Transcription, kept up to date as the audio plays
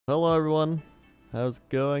Hello everyone, how's it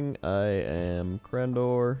going? I am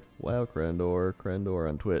Crendor, WoWcrendor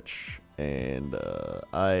on Twitch, and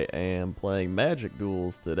I am playing Magic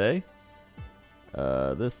Duels today.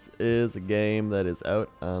 This is a game that is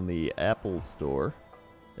out on the Apple Store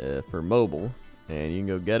for mobile, and you can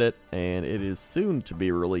go get it, and it is soon to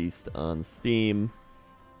be released on Steam.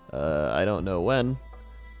 I don't know when,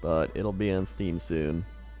 but it'll be on Steam soon,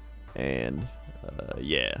 and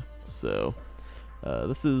yeah, so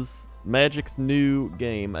this is Magic's new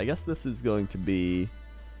game. I guess this is going to be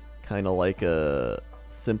kind of like a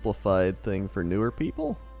simplified thing for newer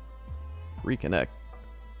people. Reconnect.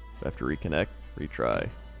 I have to reconnect, retry.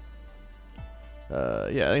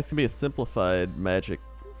 Yeah, I think it's gonna be a simplified Magic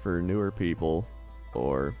for newer people,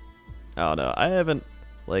 or I don't know. I haven't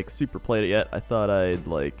like super played it yet. I thought I'd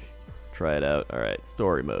like try it out. All right,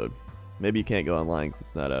 story mode. Maybe you can't go online because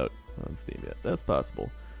it's not out on Steam yet. That's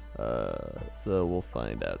possible. So we'll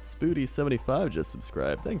find out. Spooty75 just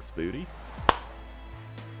subscribed. Thanks, Spooty.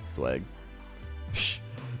 Swag.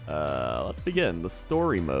 Let's begin. The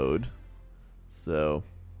story mode. So,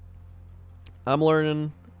 I'm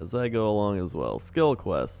learning as I go along as well. Skill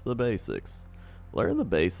quests, the basics. Learn the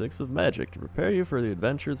basics of Magic to prepare you for the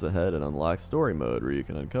adventures ahead and unlock story mode, where you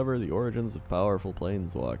can uncover the origins of powerful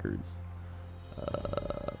planeswalkers.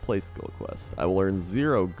 Play skill quest. I will earn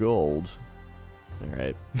 0 gold.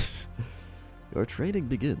 Alright. Your training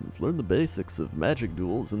begins. Learn the basics of Magic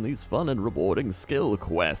Duels in these fun and rewarding skill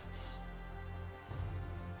quests.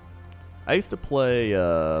 I used to play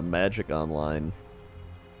Magic Online.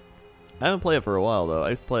 I haven't played it for a while though.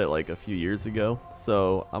 I used to play it like a few years ago.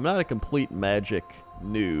 So I'm not a complete Magic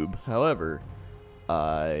noob. However,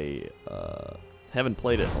 I haven't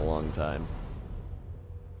played it in a long time.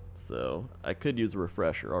 So I could use a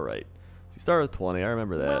refresher. Alright. So you start with 20, I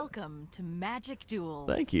remember that. Welcome to Magic Duels.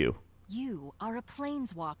 Thank you. You are a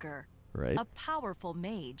planeswalker. Right. A powerful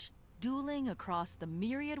mage, dueling across the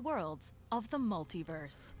myriad worlds of the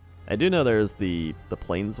multiverse. I do know there's the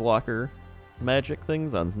planeswalker Magic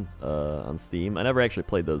things on Steam. I never actually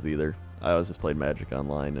played those either. I always just played Magic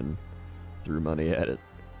Online and threw money at it.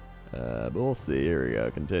 But we'll see. Here we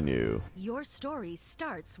go. Continue. Your story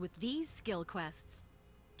starts with these skill quests.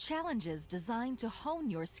 Challenges designed to hone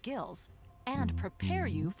your skills and prepare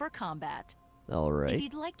you for combat. Alright. If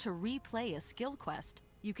you'd like to replay a skill quest,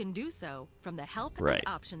 you can do so from the help and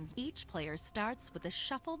options. Each player starts with a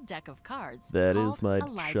shuffled deck of cards. That is my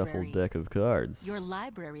library. shuffled deck of cards. Your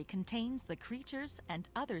library contains the creatures and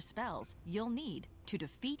other spells you'll need to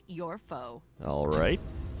defeat your foe. Alright.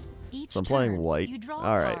 Each So I'm playing turn, white. you draw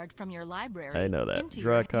Alright. a card from your library. I know that. Into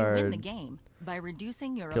Draw a your, card. You win the game by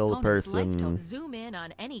reducing your Kill the opponent's person. life total. Zoom in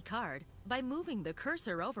on any card by moving the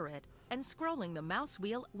cursor over it and scrolling the mouse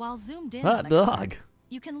wheel while zoomed in on Hot a dog. card.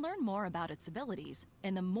 You can learn more about its abilities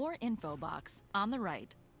in the More Info box on the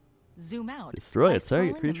right. Zoom out. Destroy by a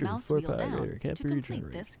target scrolling creature the with mouse 4 wheel power down greater. Can't to be complete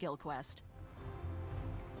regenerated. this skill quest.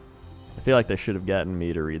 I feel like they should have gotten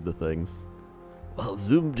me to read the things. While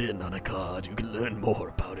zoomed in on a card, you can learn more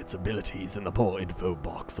about its abilities in the More Info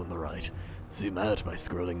box on the right. Zoom out by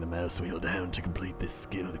scrolling the mouse wheel down to complete this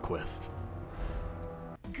skill quest.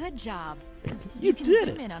 Good job. You can did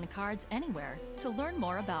zoom it. in on cards anywhere to learn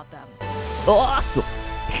more about them. Awesome.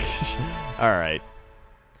 Alright.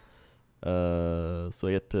 So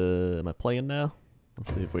I get to... Am I playing now?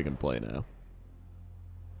 Let's see if we can play now.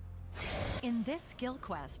 In this skill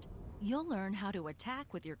quest, you'll learn how to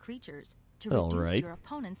attack with your creatures to reduce your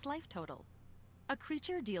opponent's life total. A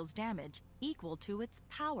creature deals damage equal to its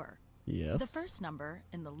power. Yes. The first number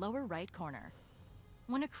in the lower right corner.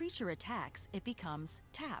 When a creature attacks, it becomes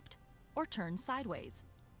tapped or turns sideways.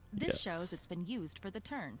 This shows it's been used for the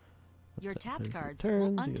turn. Your tapped cards will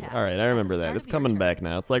untap. Alright, I remember that. It's coming back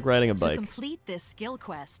now. It's like riding a bike. To complete this skill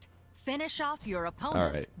quest, finish off your opponent.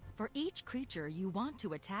 Alright. For each creature you want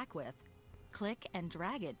to attack with, click and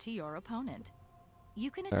drag it to your opponent.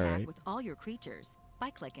 You can attack with all your creatures by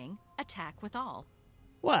clicking Attack with All.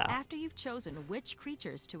 Wow. After you've chosen which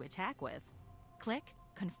creatures to attack with, click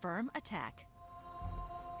Confirm Attack.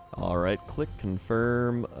 Alright, click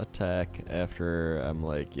confirm attack after I'm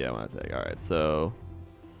like, yeah, I want to attack. Alright, so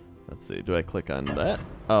let's see. Do I click on that?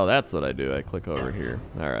 Oh, that's what I do. I click over here.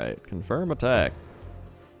 Alright, confirm attack.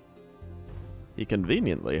 He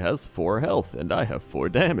conveniently has 4 health, and I have 4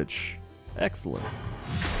 damage. Excellent.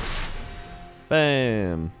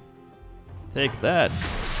 Bam. Take that,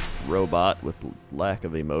 robot with lack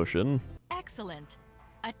of emotion. Excellent.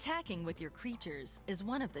 Attacking with your creatures is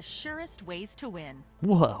one of the surest ways to win.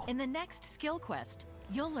 Whoa. In the next skill quest,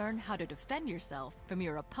 you'll learn how to defend yourself from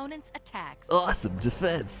your opponent's attacks. Awesome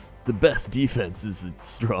defense. The best defense is a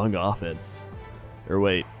strong offense. Or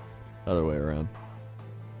wait, Other way around.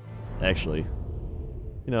 Actually,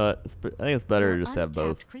 you know what? I think it's better to just have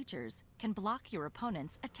both. Untapped creatures can block your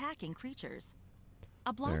opponent's attacking creatures.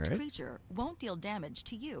 A blocked creature won't deal damage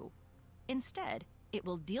to you. Instead, it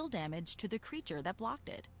will deal damage to the creature that blocked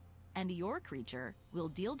it, and your creature will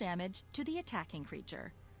deal damage to the attacking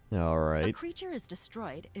creature. Alright. A creature is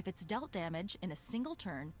destroyed if it's dealt damage in a single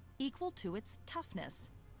turn equal to its toughness,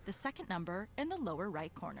 the second number in the lower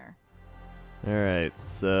right corner. Alright,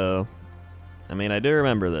 so, I mean, I do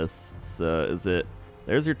remember this. So,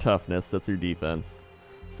 there's your toughness, that's your defense.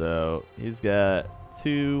 So, he's got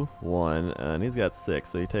 2, 1, and he's got 6,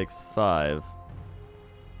 so he takes 5.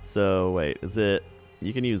 So, wait,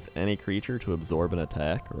 you can use any creature to absorb an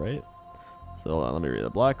attack, right? So, hold on, let me read. A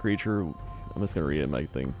blocked creature, I'm just going to read it in my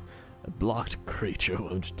thing. A blocked creature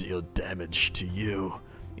won't deal damage to you.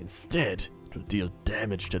 Instead, it will deal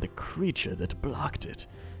damage to the creature that blocked it,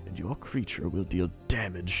 and your creature will deal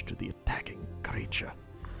damage to the attacking creature.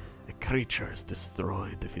 A creature is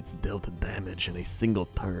destroyed if it's dealt damage in a single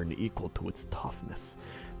turn equal to its toughness,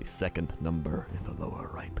 the second number in the lower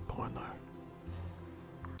right corner.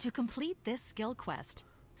 To complete this skill quest,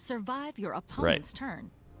 survive your opponent's turn.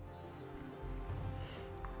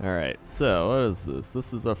 Alright, so what is this?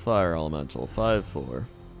 This is a fire elemental, 5/4.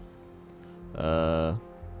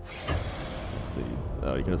 Let's see.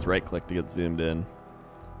 Oh, you can just right click to get zoomed in.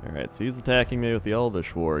 Alright, so he's attacking me with the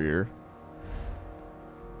Elvish Warrior.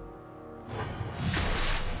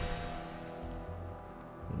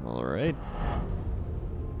 Alright.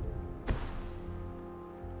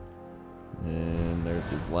 And there's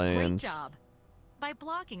his land. Great job! By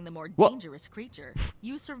blocking the more dangerous creature,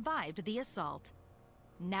 you survived the assault.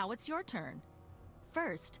 Now it's your turn.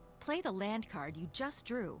 First, play the land card you just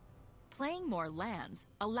drew. Playing more lands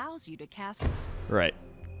allows you to cast... Right.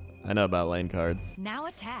 I know about lane cards. Now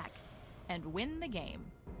attack, and win the game.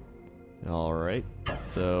 Alright,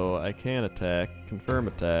 so I can attack, confirm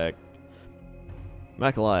attack. I'm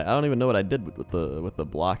not gonna lie, I don't even know what I did with the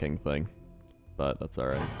blocking thing. But that's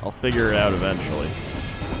alright. I'll figure it out eventually.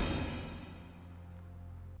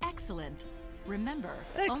 Excellent. Remember,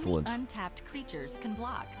 Excellent. only untapped creatures can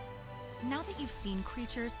block. Now that you've seen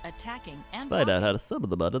creatures attacking and Let's find out blocking, how to summon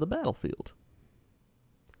them onto the battlefield.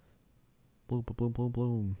 Bloom, bloom, bloom,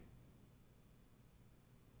 bloom.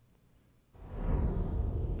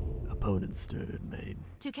 Opponent's turn made.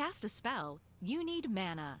 to cast a spell, you need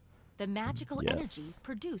mana, the magical energy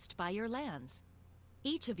produced by your lands.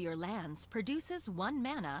 Each of your lands produces 1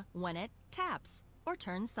 mana when it taps or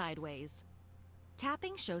turns sideways.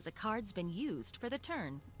 Tapping shows a card's been used for the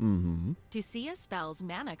turn. To see a spell's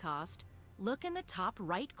mana cost, look in the top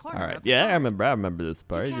right corner. All right, of the yeah, card. I remember this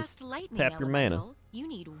part. To You cast just lightning tap your mana. elemental, you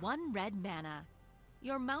need 1 red mana.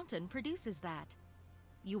 Your mountain produces that.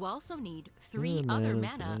 You also need 3 other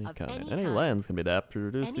mana of any Any kind. lands can be tapped to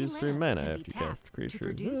reduce Any these 3 lands mana can be after you cast a tapped creature. to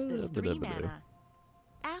produce this 3 mana.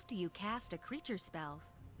 After you cast a creature spell,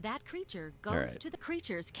 that creature goes to the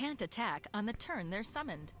creatures can't attack on the turn they're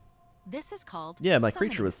summoned. This is called Yeah, my summoning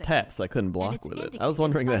creature was sickness, tapped, so I couldn't and block it's with it. I indicated was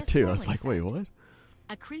wondering by that a too. I was swirling like, wait, effect. what?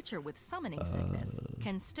 A creature with summoning sickness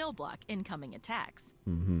can still block incoming attacks.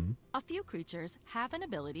 A few creatures have an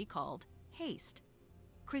ability called haste.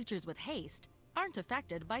 Creatures with haste aren't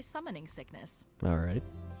affected by summoning sickness. Alright.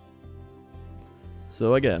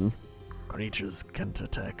 So again, Creatures can't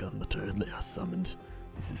attack on the turn they are summoned.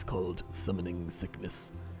 This is called summoning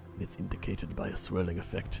sickness. It's indicated by a swirling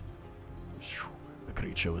effect. A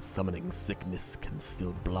creature with summoning sickness can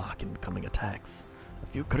still block incoming attacks. A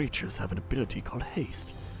few creatures have an ability called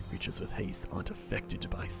haste. Creatures with haste aren't affected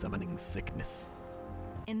by summoning sickness.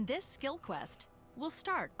 In this skill quest, we'll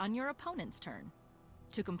start on your opponent's turn.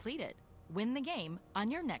 To complete it, win the game on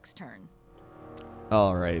your next turn.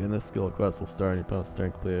 alright, in this skill quest will start your opponent's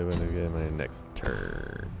turn completed when you get my next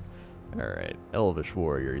turn. Alright, Elvish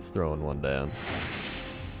Warrior, he's throwing one down.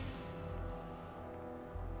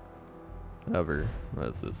 However, what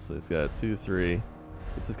is this? He's got 2, 3.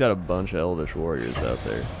 He's just got a bunch of Elvish Warriors out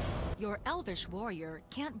there. Your Elvish Warrior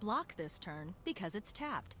can't block this turn because it's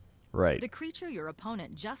tapped. Right. The creature your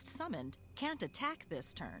opponent just summoned can't attack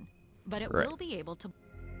this turn, but it Right. will be able to...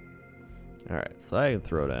 Alright, so I can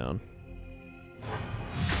throw down.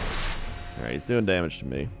 Alright, he's doing damage to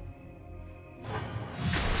me.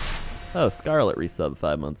 Oh, Scarlet resubbed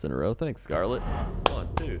 5 months in a row. Thanks, Scarlet.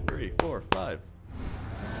 1, 2, 3, 4, 5.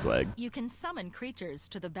 Swag. You can summon creatures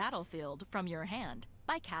to the battlefield from your hand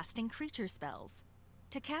by casting creature spells.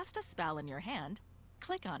 To cast a spell in your hand,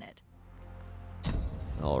 click on it.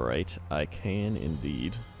 Alright, I can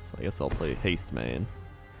indeed. So I guess I'll play Haste Man.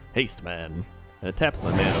 Haste Man! And it taps my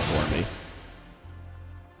mana for me.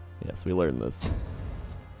 Yes, we learned this.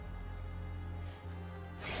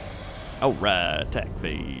 Alright, attack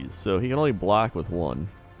phase. So he can only block with one.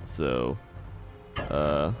 So,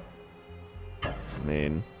 I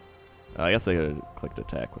mean, I guess I could have clicked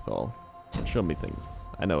attack with all. And show me things.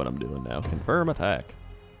 I know what I'm doing now. Confirm attack.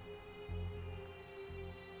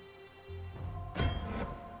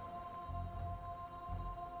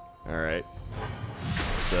 Alright.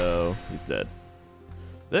 So, he's dead.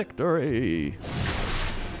 Victory!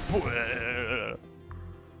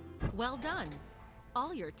 Well done.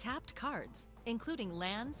 All your tapped cards, including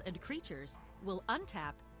lands and creatures, will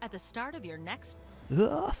untap at the start of your next...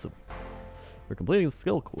 Awesome. For completing the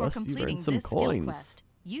skill quest, For you've completing earned some this skill coins. quest,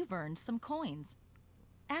 you've earned some coins.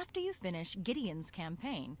 After you finish Gideon's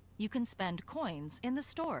campaign, you can spend coins in the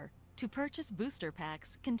store to purchase booster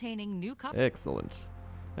packs containing new Excellent.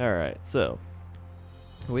 Alright, so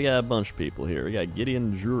we got a bunch of people here. We got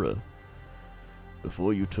Gideon Jura.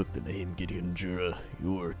 Before you took the name Gideon Jura,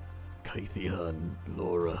 you were Kythian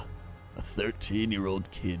Laura, a 13-year-old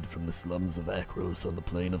kid from the slums of Akros on the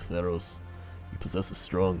plain of Theros. You possess a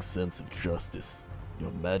strong sense of justice.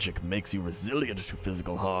 Your magic makes you resilient to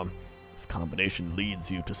physical harm. This combination leads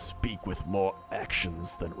you to speak with more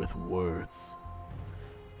actions than with words.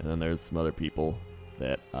 And then there's some other people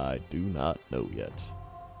that I do not know yet.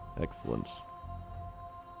 Excellent.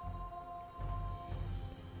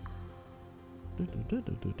 You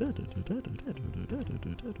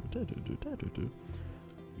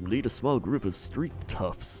lead a small group of street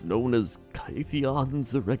toughs known as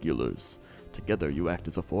Kythians Irregulars. Together you act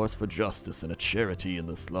as a force for justice and a charity in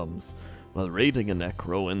the slums. While raiding an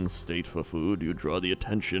Akroan state for food, you draw the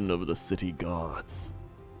attention of the city guards.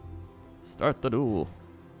 Start the duel.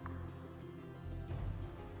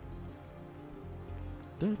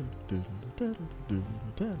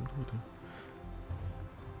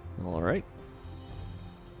 Alright.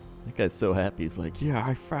 That guy's so happy. He's like, yeah,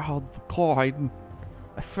 I found the coin.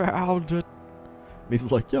 I found it. And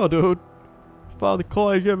he's like, yo, dude. I found the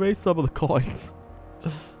coin. Give me some of the coins.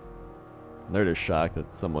 They're just shocked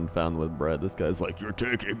that someone found with bread. This guy's like, You're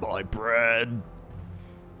taking my bread. and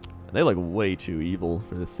they look way too evil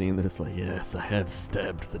for this scene. They're just like, Yes, I have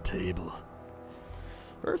stabbed the table.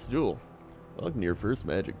 first duel. Welcome to your first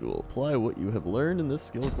magic duel. Apply what you have learned in this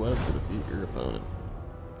skill quest to defeat your opponent.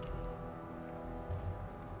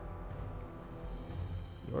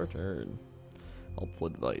 Your turn. Helpful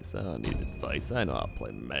advice. I don't need advice. I know how to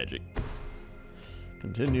play magic.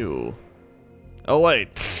 Continue. Oh,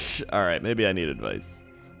 wait. Alright, maybe I need advice.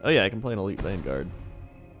 Oh, yeah, I can play an Elite Vanguard.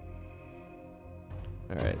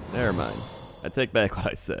 Alright, never mind. I take back what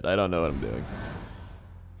I said. I don't know what I'm doing.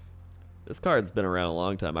 This card's been around a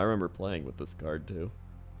long time. I remember playing with this card, too.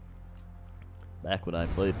 Back when I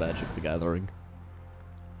played Magic the Gathering.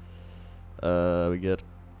 We get...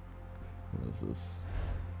 What is this?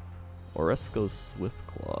 Oresco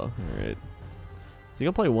Swiftclaw. Alright. So you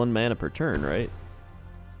can play 1 mana per turn, right?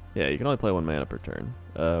 Yeah, you can only play 1 mana per turn.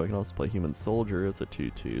 We can also play Human Soldier. It's a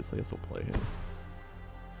 2/2, so I guess we'll play him.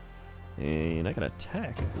 And I can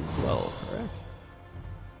attack as well, correct?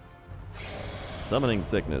 Summoning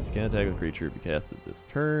Sickness. You can't attack with a creature if you cast it this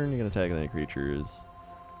turn. You can attack with any creatures.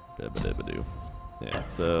 Dibba-dibba-doo. Yeah,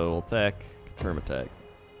 so we'll attack. Confirm attack.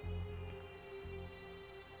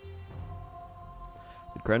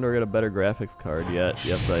 Did Crendor get a better graphics card yet?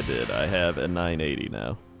 Yes, I did. I have a 980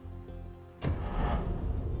 now.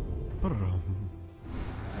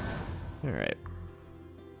 Alright.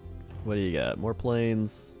 What do you got? More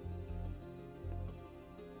planes.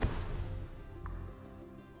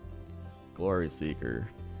 Glory Seeker.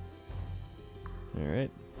 Alright.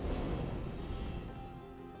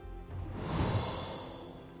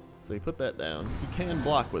 So you put that down. You can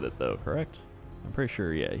block with it though, correct? I'm pretty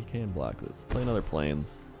sure, yeah, you can block this. Play another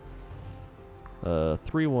planes.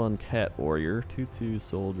 3/1 Cat Warrior, 2/2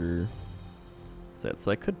 Soldier.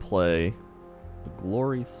 So I could play the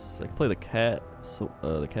Glory. I could play the Cat,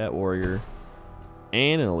 the Cat Warrior,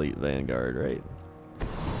 and an Elite Vanguard, right?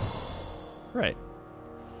 Right.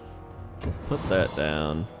 So let's put that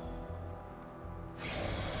down.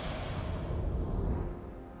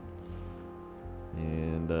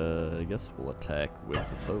 And I guess we'll attack with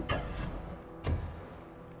the boat.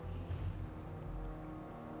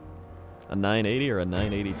 A 980 or a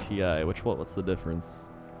 980 Ti? What's the difference?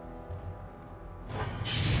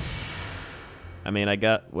 I mean, I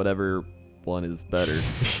got whatever one is better.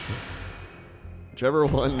 Whichever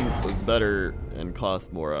one was better and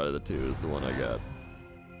cost more out of the two is the one I got.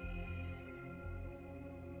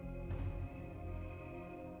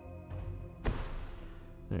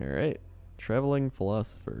 Alright. Traveling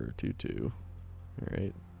Philosopher, 2/2.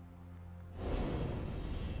 Alright.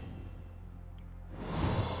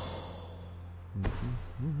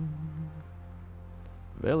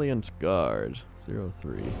 Valiant Guard,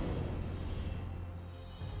 0-3.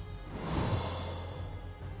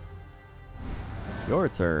 Your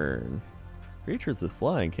turn. Creatures with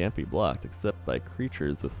flying can't be blocked except by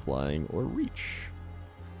creatures with flying or reach.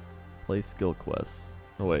 Play skill quests.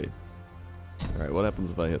 Oh wait. Alright, what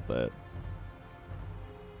happens if I hit that?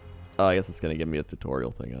 Oh, I guess it's gonna give me a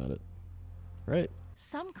tutorial thing on it. Right?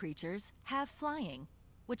 Some creatures have flying,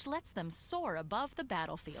 which lets them soar above the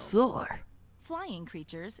battlefield. Soar! Flying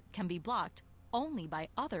creatures can be blocked only by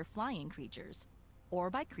other flying creatures,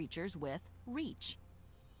 or by creatures with reach.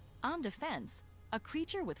 On defense, a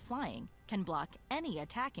creature with flying can block any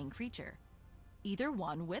attacking creature, either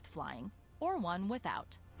one with flying or one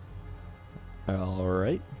without.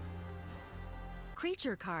 Alright.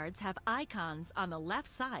 Creature cards have icons on the left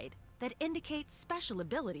side that indicate special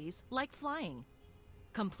abilities like flying.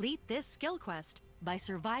 Complete this skill quest by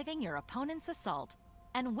surviving your opponent's assault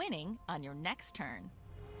and winning on your next turn.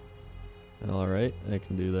 Alright, I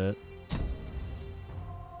can do that.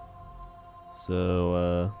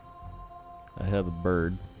 So, I have a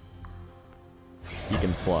bird. He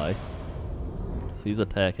can fly. So he's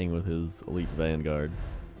attacking with his elite vanguard.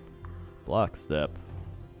 Block step.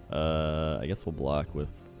 I guess we'll block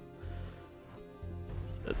with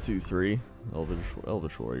a 2-3.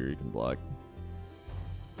 Elvish warrior, you can block.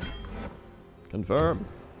 Confirm.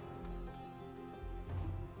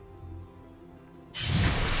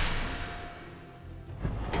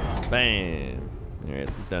 Bam! Alright,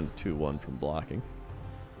 so he's down to 2-1 from blocking.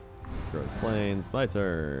 Throw planes, my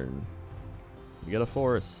turn. You get a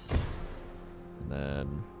force. And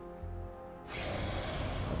then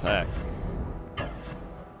attack.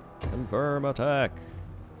 Confirm attack.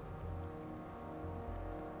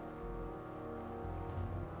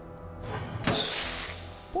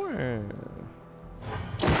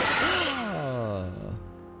 Ah.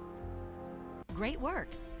 Great work!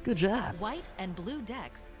 Good job. White and blue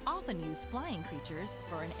decks often use flying creatures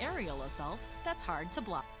for an aerial assault that's hard to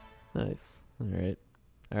block. Nice. Alright.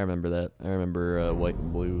 I remember that. I remember white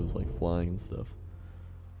and blue was like flying and stuff.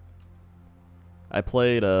 I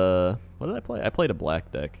played, what did I play? I played a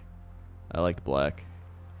black deck. I liked black.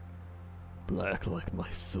 Black like my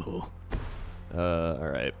soul.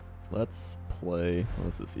 Alright. Let's play, what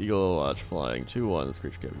is this? Eagle Watch flying. 2-1. This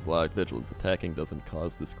creature can be blocked. Vigilance attacking doesn't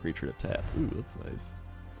cause this creature to tap. Ooh, that's nice.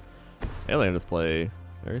 Alien just play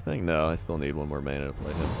everything? No, I still need one more mana to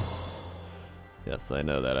play him. Yes, I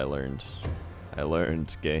know that. I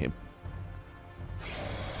learned game.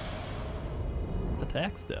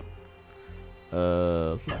 Attack step.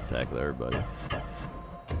 Let's just attack with everybody.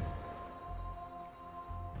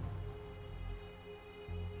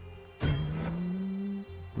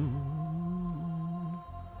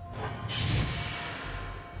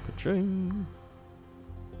 Ka-ching.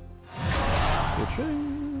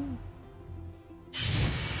 Ka-ching.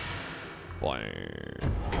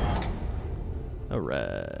 Boing.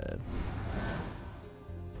 Alright.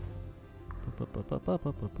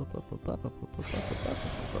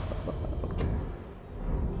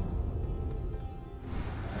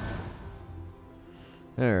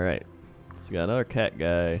 Alright. So we got another cat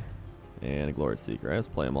guy and a Glory Seeker. I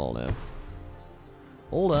just play them all now.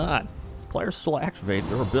 Hold on. Players still activate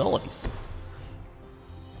their abilities.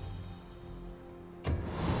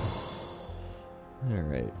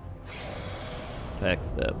 Alright. Attack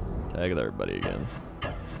step. Tag with everybody again.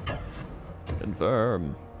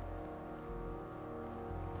 Confirm.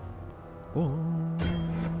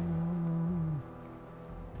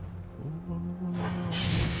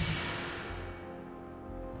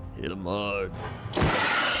 Hit him hard.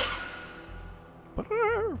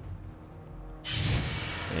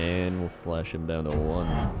 And we'll slash him down to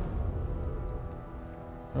 1.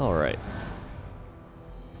 Alright.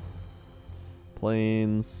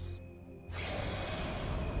 Planes.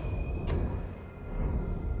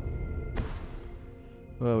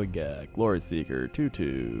 What we got? Glory Seeker,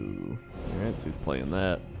 2-2. Alright, so he's playing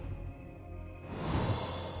that.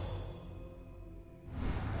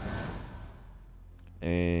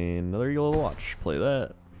 And another Eagle Watch. Play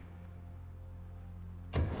that.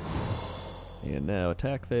 And now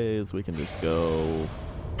attack phase, we can just go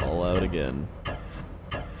all out again.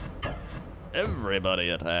 Everybody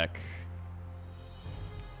attack.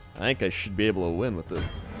 I think I should be able to win with this.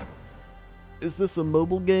 Is this a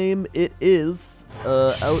mobile game? It is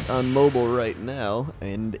out on mobile right now,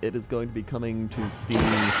 and it is going to be coming to Steam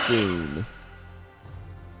soon.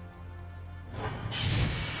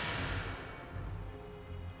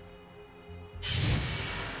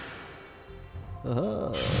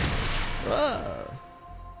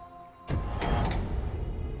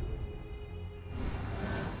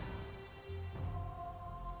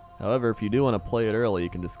 However, if you do want to play it early, you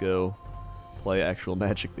can just go play actual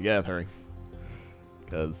Magic the Gathering.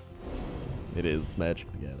 Because it is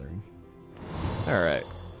Magic the Gathering. Alright.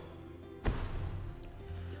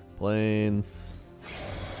 Planes.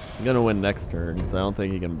 I'm gonna win next turn, so I don't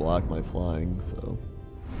think he can block my flying, so.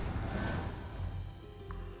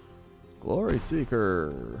 Glory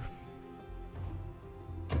Seeker.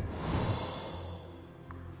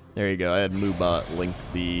 There you go, I had Moobot link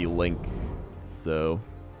the link. So,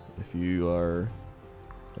 if you are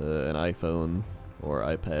an iPhone or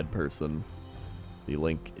iPad person, the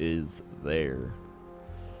link is there.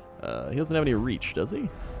 He doesn't have any reach, does he?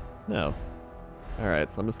 No.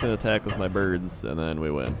 Alright, so I'm just gonna attack with my birds, and then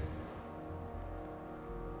we win.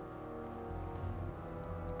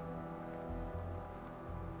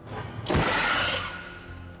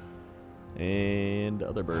 And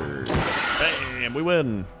other bird. Bam! We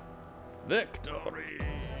win! Victory!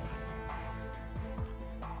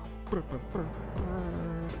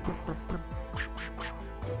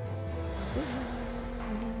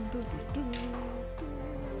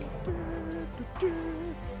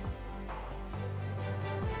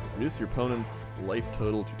 Reduce your opponent's life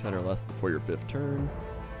total to 10 or less before your 5th turn.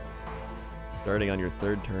 Starting on your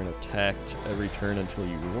 3rd turn, attacked every turn until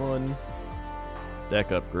you won. Deck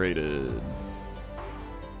upgraded.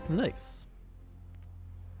 Nice.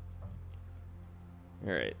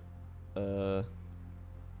 Alright.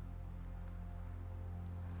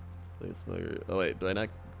 Place my... Oh wait, do I not...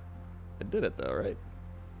 I did it though, right?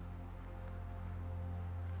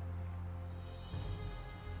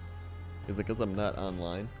 Is it because I'm not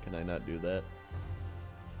online? Can I not do that?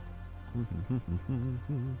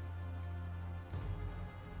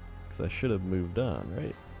 Because I should have moved on,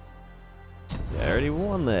 right? Yeah, I already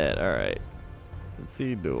won that. Alright.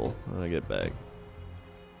 Concede duel. When I get back.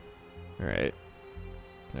 Alright.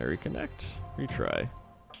 Can I reconnect? Retry.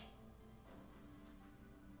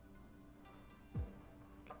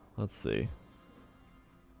 Let's see.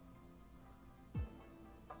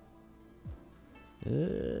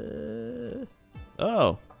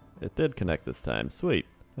 Oh! It did connect this time. Sweet.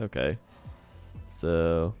 Okay.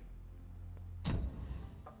 So...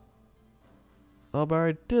 Oh, but I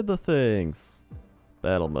already did the things!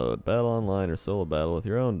 Battle mode. Battle online or solo battle with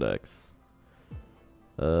your own decks.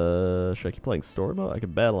 Should I keep playing story mode? I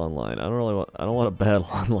could battle online. I don't want to battle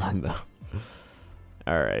online though.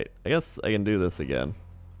 Alright. I guess I can do this again.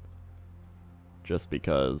 Just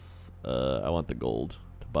because I want the gold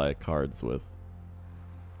to buy cards with.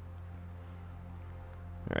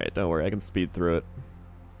 Alright, don't worry, I can speed through it.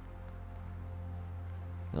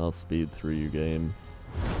 I'll speed through you, game.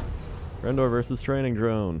 Crendor versus Training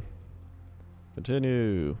Drone.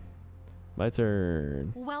 Continue. My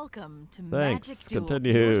turn. Welcome to Thanks. Magic Duels.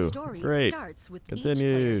 Continue. Your story Great. starts with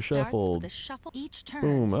Continue. Each player Shuffled. starts with a shuffle each turn.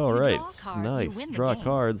 Boom. All You right. draw a card, Nice. you win the Draw game.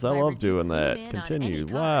 cards. I By love doing zoom that. in on any Continue.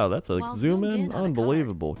 card Wow, that's a while zoom zoomed in. in on a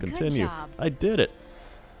Unbelievable. card. Good Continue. job. I did it.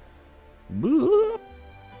 Bloop.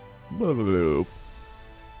 Bloop.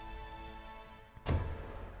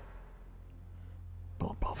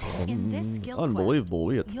 In this skill Unbelievable.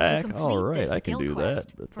 We quest, attack. you'll All right, complete this I can skill do that.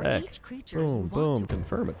 quest. For Attack. each creature you Boom, want boom. to-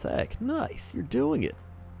 Confirm attack. Nice. You're doing it.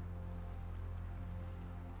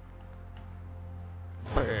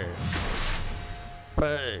 Bam.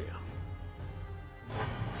 Bam.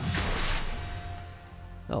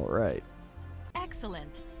 All right.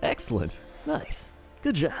 Excellent. Excellent. Nice.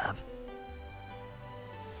 Good job.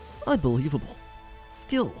 Unbelievable.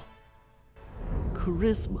 Skill.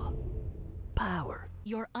 Charisma. Power.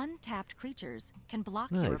 Your untapped creatures can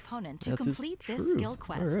block Nice. your opponent to That's just complete this true. skill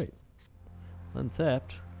quest. All right.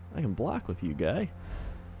 Untapped. I can block with you, guy.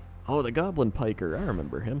 Oh, the Goblin Piker. I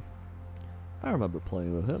remember him. I remember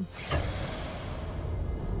playing with him.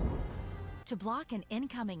 To block an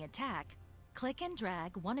incoming attack, click and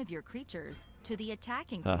drag one of your creatures to the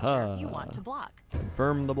attacking Aha. creature you want to block.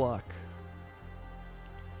 Confirm the block.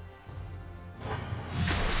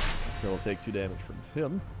 So we'll take 2 damage from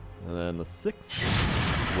him. And then the 6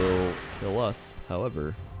 will kill us.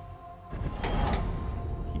 However,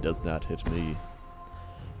 he does not hit me.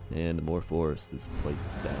 And more forest is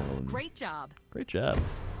placed down. Great job. Great job.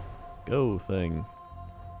 Go thing.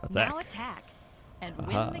 Attack. Now attack and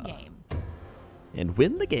Aha. win the game. And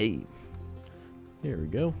win the game. Here we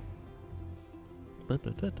go.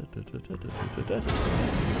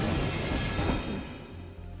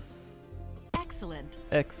 Excellent.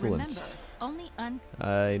 Excellent. Remember, only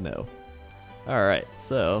I know. Alright,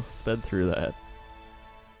 so sped through that.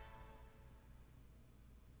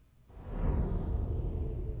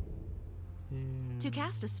 To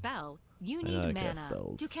cast cast a spell, you I know need how to cast mana.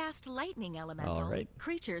 spells. To cast Lightning Elemental, Alright.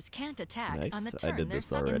 creatures can't attack Nice, on the I turn did they're this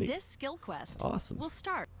summoned already. in this skill quest. Awesome. We'll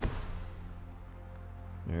start.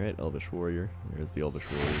 Alright, Elvish Warrior. There's the Elvish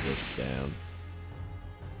Warrior goes down.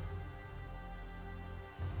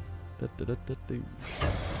 Da-da-da-da-do.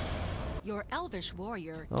 Your Elvish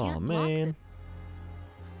Warrior Oh can't block the man.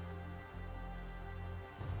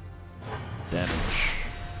 Damage.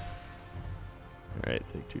 Alright,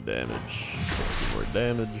 take 2 damage. Take 2 more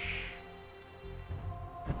damage.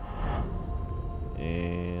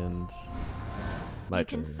 And my You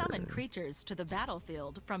can turn. summon creatures to the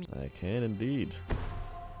battlefield from I can indeed.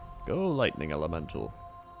 Go Lightning Elemental.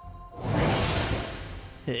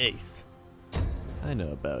 Haste. I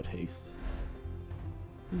know about haste.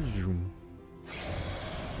 Zoom.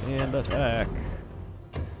 And attack.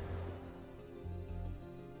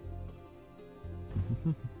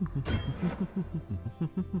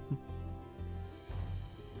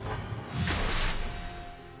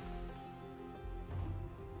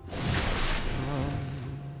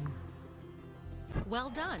 Well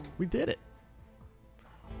done. We did it.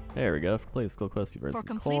 There we go. For playing skill quest, you've earned For some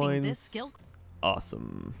completing coins. this skill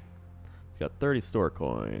Awesome. Got 30 store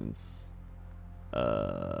coins.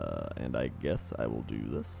 And I guess I will do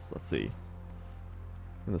this. Let's see.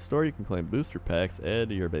 In the store, you can claim booster packs, add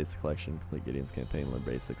to your basic collection, complete Gideon's campaign, learn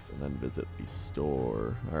basics, and then visit the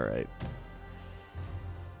store. Alright.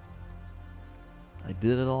 I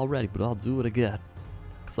did it already, but I'll do it again.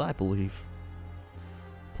 'Cause I believe.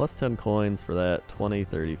 Plus 10 coins for that. 20,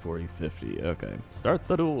 30, 40, 50. Okay. Start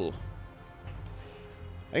the duel.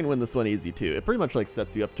 I can win this one easy too. It pretty much like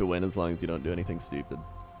sets you up to win as long as you don't do anything stupid.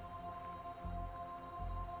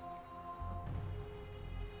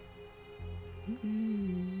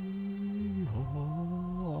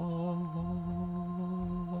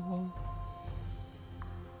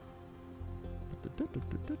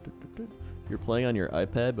 You're playing on your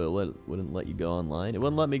iPad, but it wouldn't let you go online. It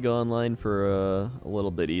wouldn't let me go online for a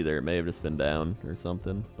little bit either. It may have just been down or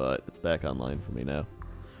something, but it's back online for me now.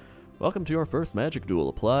 Welcome to your first Magic Duel.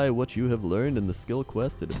 Apply what you have learned in the skill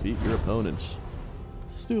quest to defeat your opponent.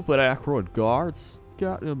 Stupid Acroid guards!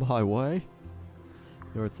 Get in my way!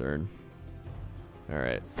 Your turn.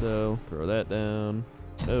 Alright, so throw that down.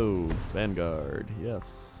 Oh, Vanguard,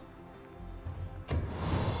 yes.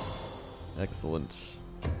 Excellent.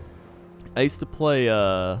 I used to play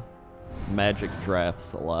Magic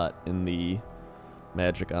drafts a lot in the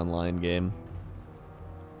Magic Online game.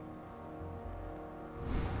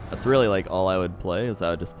 That's really like all I would play, is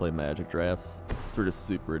I would just play Magic drafts. It's sort of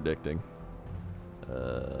super addicting.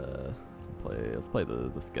 Let's play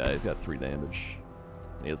this guy. He's got 3 damage.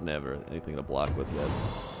 And he doesn't have anything to block with yet.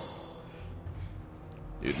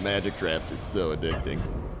 Dude, Magic drafts are so addicting.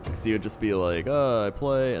 Because you would just be like, oh, I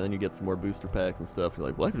play, and then you get some more booster packs and stuff. You're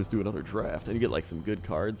like, well, I could just do another draft. And you get like some good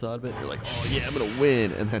cards out of it. You're like, oh yeah, I'm going to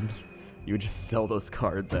win. And then you would just sell those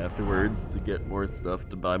cards afterwards to get more stuff,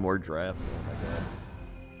 to buy more drafts. Oh my god.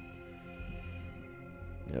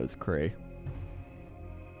 That was cray.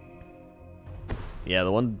 Yeah,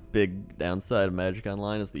 the one big downside of Magic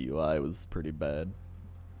Online is the UI was pretty bad.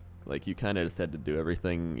 Like, you kind of just had to do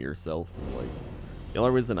everything yourself. Like, the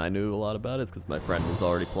only reason I knew a lot about it is because my friend was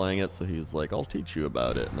already playing it, so he was like, I'll teach you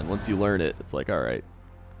about it. And then once you learn it, it's like, alright.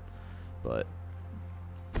 But,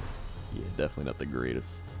 yeah, definitely not the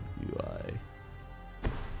greatest UI.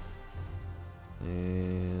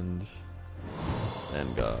 And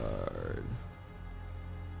Vanguard.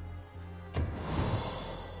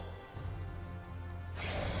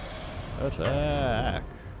 Attack!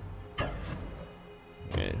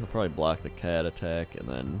 Okay, he'll probably block the cat attack and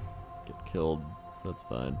then get killed, so that's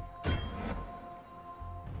fine.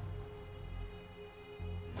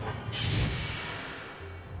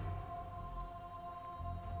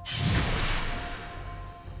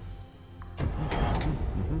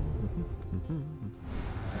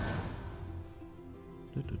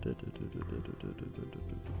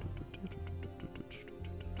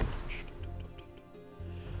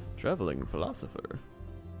 Traveling philosopher.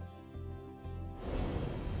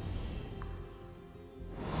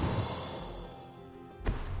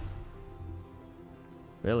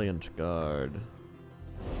 Valiant guard.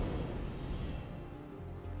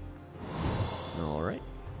 Alright.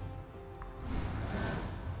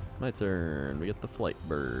 My turn. We get the flight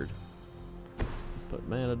bird. Let's put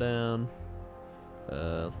mana down.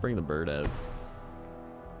 Let's bring the bird out.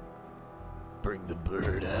 Bring the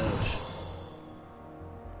bird out.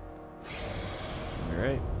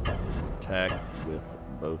 Alright. Let's attack with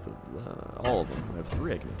both of all of them. I have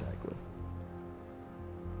 3 I can attack with.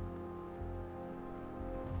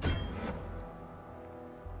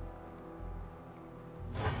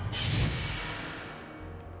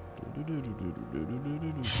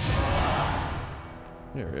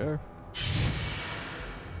 Here we are.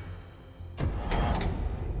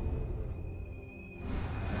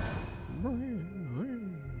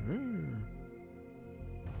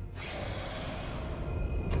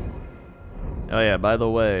 Oh yeah, by the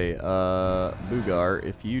way, Boogar,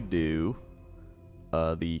 if you do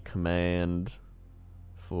the command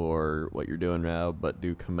for what you're doing now, but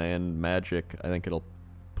do command magic, I think it'll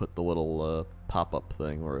put the little pop-up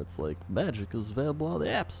thing where it's like, magic is available on the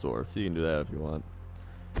App Store, so you can do that if you want,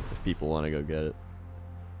 if people want to go get it.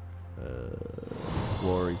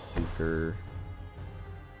 Glory Seeker.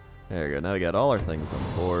 There we go, now we got all our things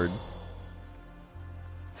on board.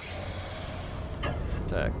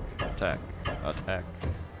 Attack, attack, attack.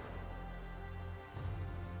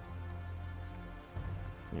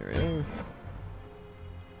 Here we are.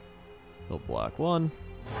 He'll block one.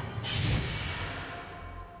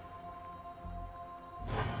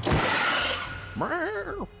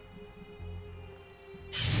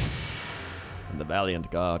 And the valiant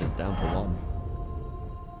god is down to one.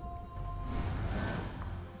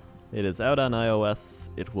 It is out on iOS.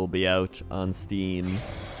 It will be out on Steam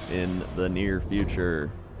in the near future.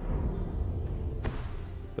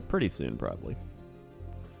 But pretty soon, probably.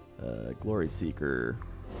 Glory Seeker.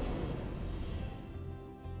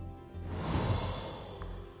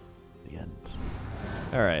 The end.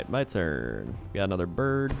 Alright, my turn. Got another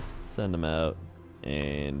bird. Send him out.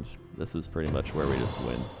 And this is pretty much where we just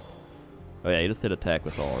win. Oh yeah, you just hit attack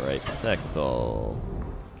with all, right? Attack with all.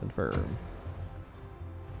 Confirm.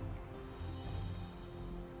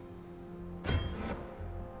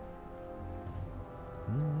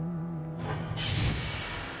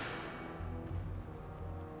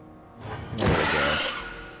 There we go.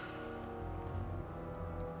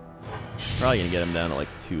 Probably gonna get him down to like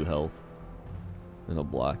 2 health. And he'll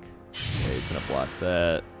block. Okay, he's gonna block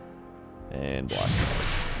that. And block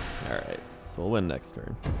that. Alright, so we'll win next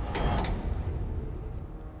turn.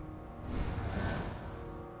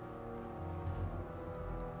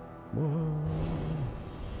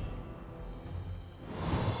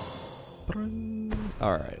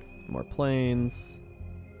 Alright, more planes.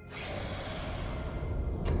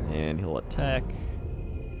 And he'll attack.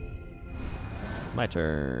 My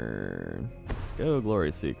turn. Go,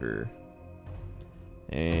 Glory Seeker.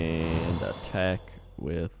 And attack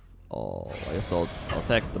with all. I guess I'll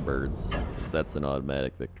attack the birds, because that's an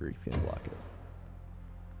automatic victory. He's gonna block it.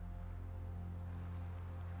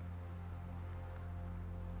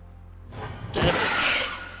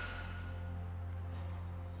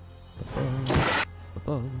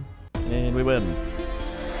 And we win.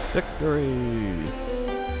 Victory!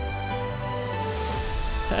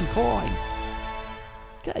 10 coins!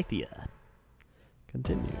 Scythia.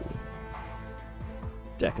 Continue.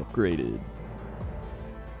 Deck upgraded.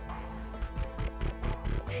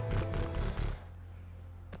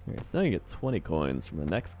 Alright, so now you get 20 coins from the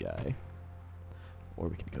next guy. Or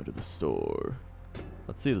we can go to the store.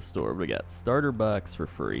 Let's see the store. What do we got? Starter box for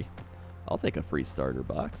free. I'll take a free starter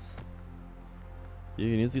box. You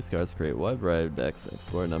can use these cards to create a wide variety of decks and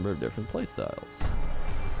explore a number of different playstyles.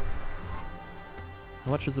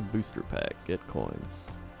 How much is a booster pack? Get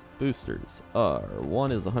coins. Boosters are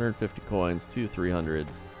 1 is 150 coins, 2 300,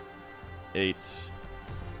 8.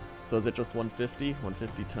 So is it just 150?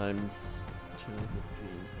 150 times 250.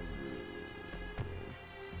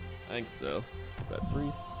 I think so. About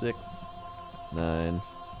 3, 6, 9,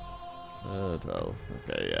 12.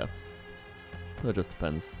 Okay, yeah. It just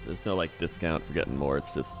depends. There's no like discount for getting more. It's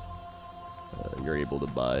just you're able to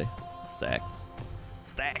buy stacks.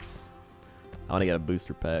 Stacks. I want to get a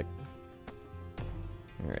booster pack.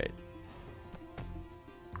 All right.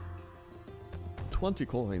 20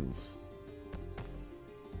 coins.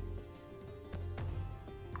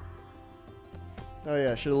 Oh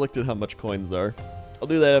yeah, I should have looked at how much coins are. I'll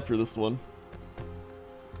do that after this one.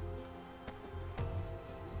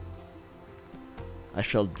 I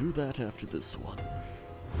shall do that after this one.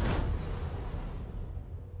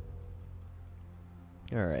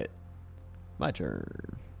 Alright. My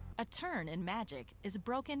turn. A turn in Magic is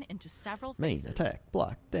broken into several Main, phases. attack,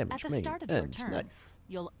 block, damage, At the main, start of your end. turn, Nice.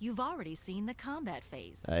 you've already seen the combat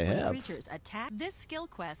phase. I when have. Creatures attack. This skill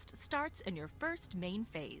quest starts in your first main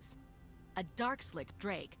phase. A Darkslick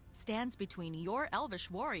Drake stands between your Elvish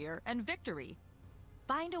Warrior and victory.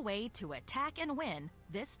 Find a way to attack and win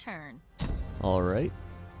this turn. Alright.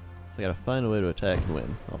 So I gotta find a way to attack and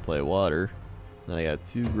win. I'll play water. Then I got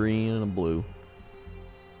 2 green and a blue.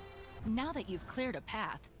 Now that you've cleared a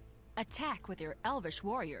path, attack with your Elvish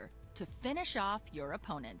Warrior to finish off your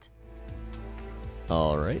opponent.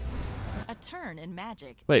 Alright. A turn in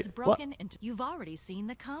Magic Wait, is broken into. You've already seen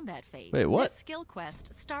the combat phase. Wait, what? This skill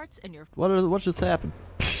quest starts in your. What just happened?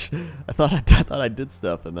 I thought I did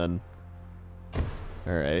stuff and then.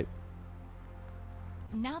 All right.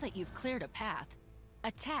 Now that you've cleared a path,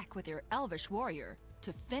 attack with your Elvish Warrior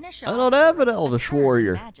to finish I off. don't have an A Elvish turn in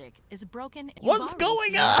warrior. Magic is broken. You've What's already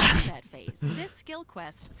going seen the on? combat phase. This skill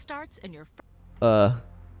quest starts in your.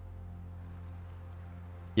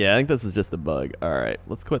 Yeah, I think this is just a bug. All right,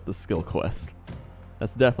 let's quit the skill quest.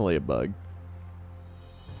 That's definitely a bug.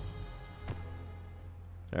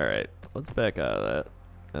 All right, let's back out of that.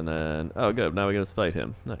 And then, oh good, now we can just fight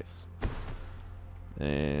him. Nice.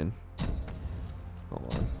 And,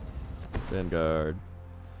 hold on. Vanguard.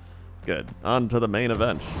 Good, on to the main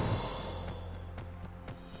event.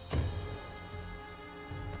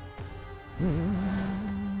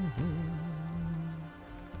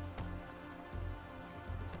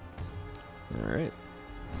 Alright.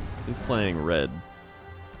 He's playing red.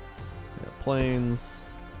 We got planes.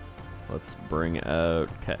 Let's bring out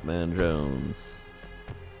Catman Jones.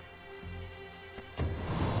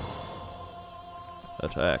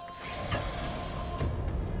 Attack.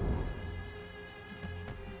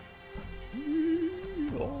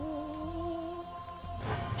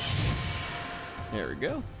 There we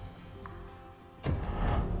go.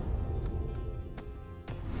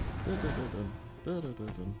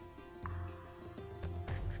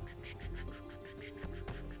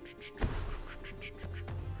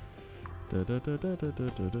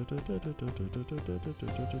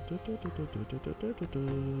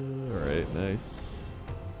 Alright, nice.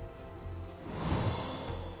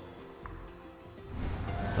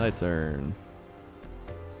 My turn.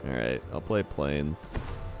 Alright, I'll play planes.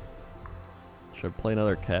 Should I play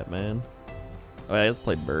another Catman? Oh yeah, let's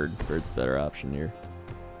play Bird. Bird's a better option here.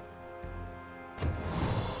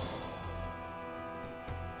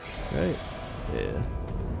 Right? Yeah.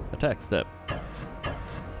 Attack step.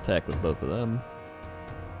 Let's attack with both of them.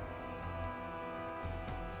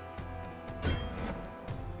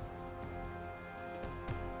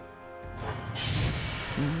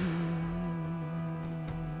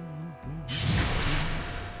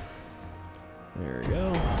 There we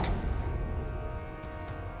go.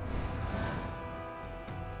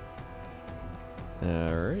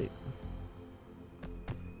 Alright.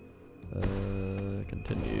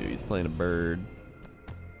 Continue. He's playing a bird.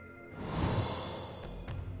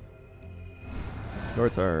 Your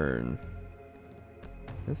turn.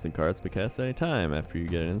 Instant cards be cast any time. After you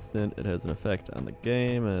get an instant, it has an effect on the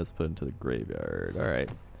game and is put into the graveyard. Alright.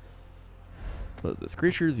 What is this?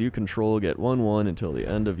 Creatures you control get 1/1 until the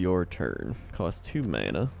end of your turn. Cost 2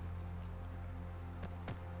 mana.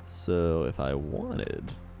 So if I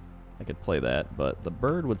wanted, I could play that, but the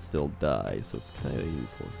bird would still die, so it's kind of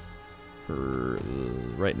useless for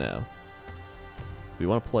right now. If we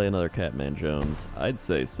want to play another Catman Jones, I'd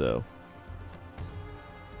say so.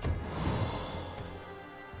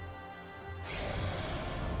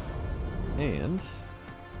 And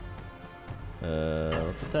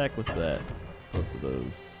let's attack with that. Both of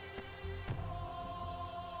those.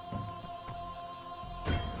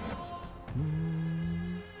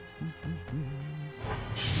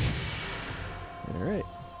 Alright.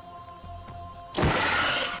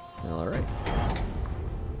 Alright.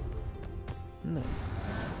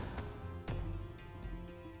 Nice.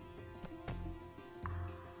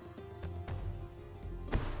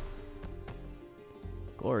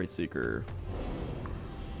 Glory Seeker.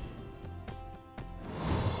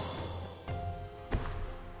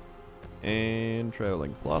 And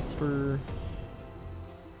Traveling Philosopher.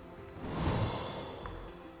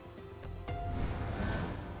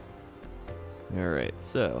 Alright,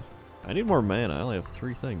 so I need more mana. I only have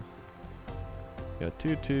 3 things. Got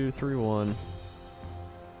 2/2, 3/1.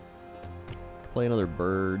 Play another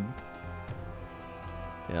bird.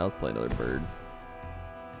 Yeah, let's play another bird.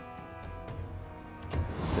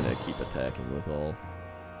 Just gonna keep attacking with all.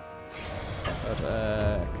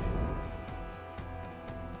 Attack.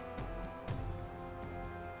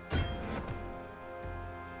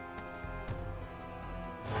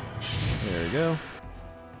 There we go.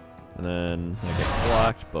 And then I get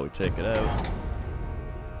blocked, but we take it out.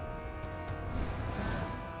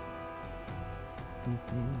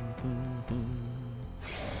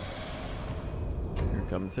 Here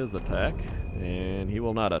comes his attack, and he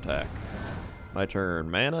will not attack. My turn.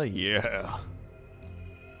 Mana? Yeah.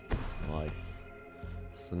 Nice.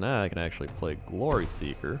 So now I can actually play Glory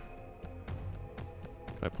Seeker.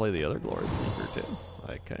 Can I play the other Glory Seeker too?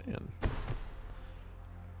 I can.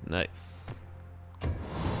 Nice.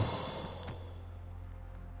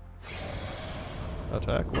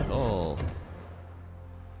 Attack with all.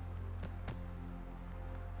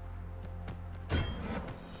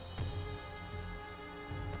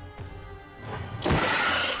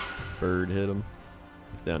 Bird hit him.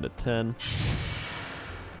 He's down to 10.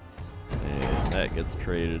 And that gets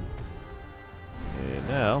traded. And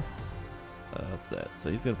now, what's that?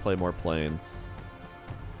 So he's going to play more planes.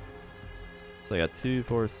 So I got 2,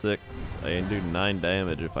 4, 6. I can do 9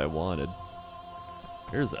 damage if I wanted.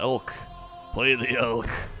 Here's Elk. Play the elk.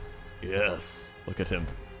 Yes. Look at him.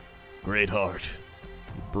 Great heart.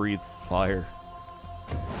 He breathes fire.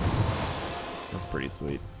 That's pretty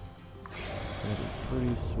sweet. That is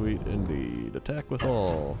pretty sweet indeed. Attack with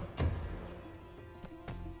all.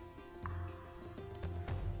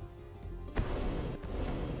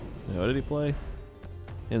 Now, what did he play?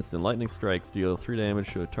 Instant lightning strikes deal 3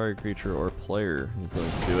 damage to a target creature or player. He's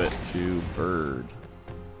going to do it to Bird.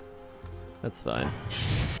 That's fine.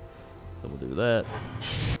 So we'll do that.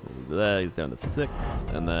 We'll do that. He's down to 6.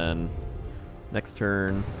 And then next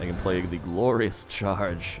turn, I can play the Glorious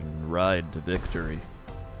Charge and ride to victory.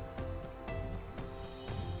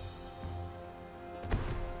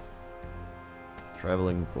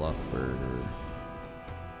 Traveling Philosopher.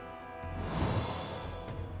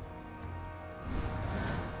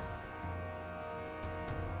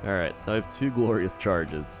 Alright, so I have 2 Glorious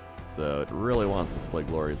Charges, so it really wants us to play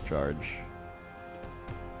Glorious Charge.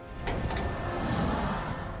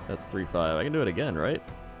 That's 3-5. I can do it again, right?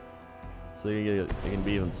 So you can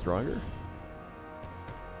be even stronger?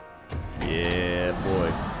 Yeah,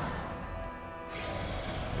 boy.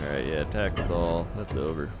 Alright, yeah, attack with all. That's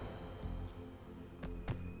over.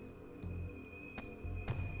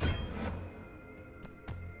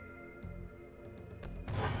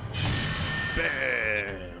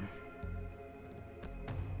 Bam!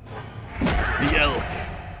 The elk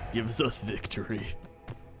gives us victory.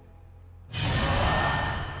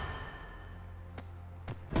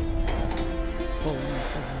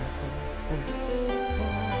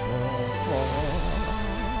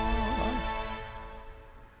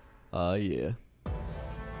 Yeah.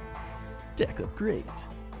 Deck upgrade.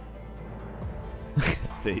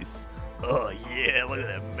 His face. Oh yeah, look at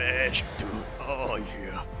that magic, dude. Oh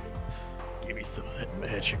yeah. Give me some of that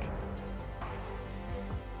magic.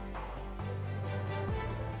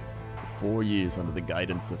 4 years under the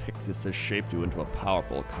guidance of Hixus has shaped you into a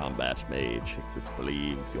powerful combat mage. Hixus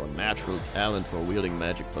believes your natural talent for wielding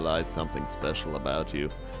magic belies something special about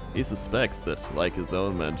you. He suspects that, like his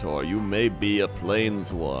own mentor, you may be a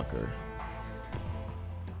planeswalker.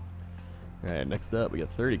 Alright, next up, we got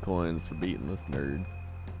 30 coins for beating this nerd.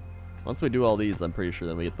 Once we do all these, I'm pretty sure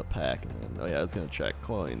then we get the pack. And then, oh yeah, I was gonna check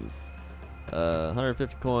coins.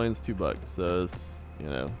 150 coins, $2. So it's, you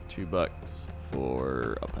know, $2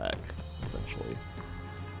 for a pack, essentially.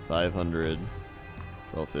 500,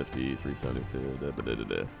 1250,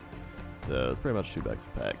 372, so it's pretty much $2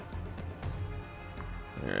 a pack.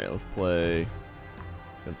 Alright, let's play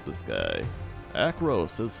against this guy.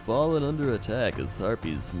 Akros has fallen under attack as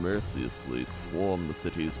harpies mercilessly swarm the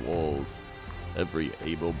city's walls. Every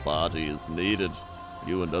able body is needed.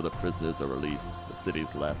 You and other prisoners are released, the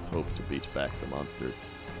city's last hope to beat back the monsters.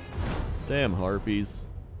 Damn harpies.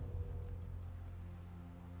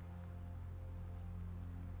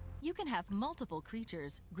 You can have multiple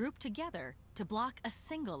creatures grouped together to block a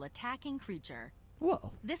single attacking creature.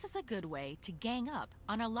 Whoa. This is a good way to gang up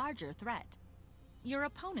on a larger threat. Your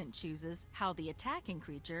opponent chooses how the attacking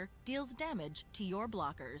creature deals damage to your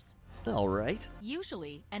blockers. Alright.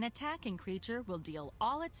 Usually, an attacking creature will deal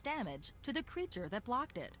all its damage to the creature that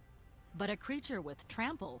blocked it. But a creature with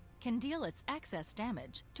trample can deal its excess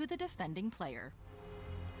damage to the defending player.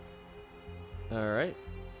 Alright.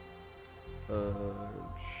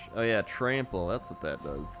 Oh yeah, trample, that's what that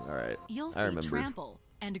does. Alright. You'll I see remember. trample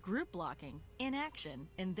and group blocking in action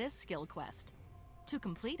in this skill quest. To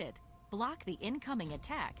complete it, block the incoming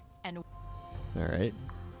attack and... Alright.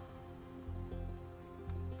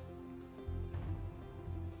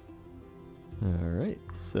 Alright,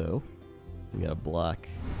 so we gotta block.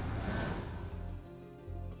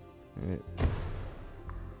 Alright.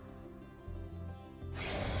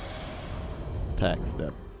 Attack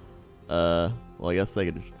step. Well, I guess I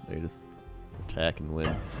could just attack and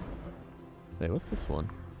win. Wait, what's this one?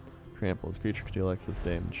 Trample. This creature can deal excess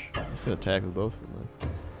damage. I'm just gonna attack with both of them then.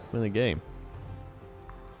 Win the game.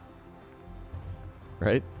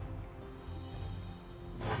 Right?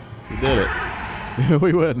 We did it.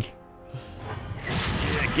 We win.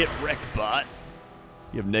 Yeah, get wrecked, bot.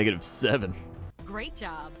 You have -7. Great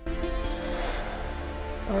job.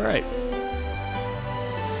 Alright.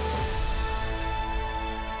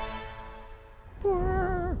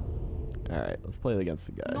 Alright, let's play against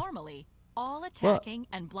the guy. Normally, all attacking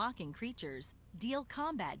and blocking creatures deal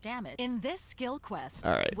combat damage. In this skill quest,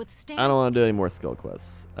 Alright. withstand... I don't want to do any more skill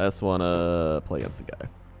quests. I just want to play against the guy.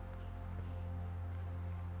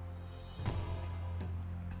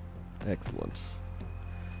 Excellent.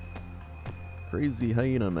 Crazy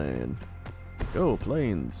hyena man. Go,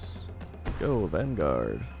 planes. Go,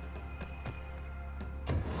 Vanguard.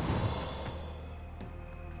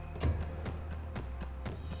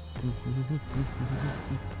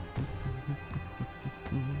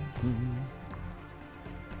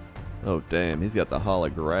 Oh damn, he's got the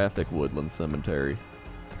holographic woodland cemetery.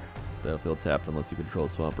 Battlefield tapped unless you control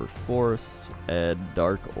swamp or forest. Add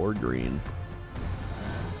dark or green.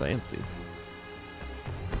 Fancy.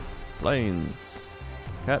 Plains.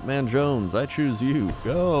 Catman Jones, I choose you.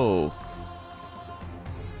 Go!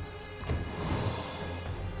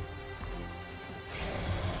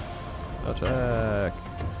 Attack!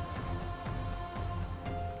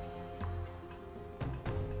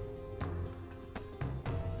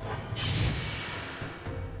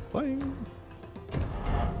 Boing!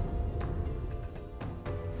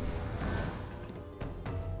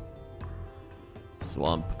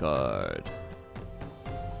 Swamp card.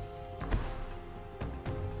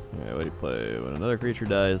 Alright, what do you play? When another creature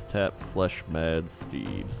dies, tap Flesh Mad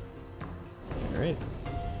Steed. Alright.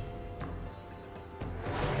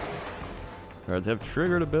 Cards have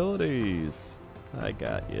triggered abilities. I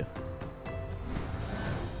got you.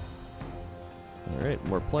 Alright,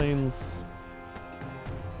 more planes.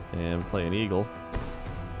 And play an eagle.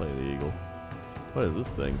 Let's play the eagle. What is this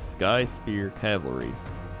thing? Sky Spear Cavalry.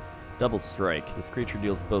 Double strike. This creature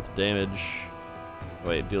deals both damage.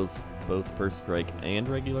 Wait, it deals both first strike and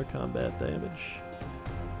regular combat damage.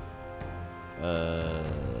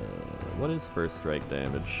 What is first strike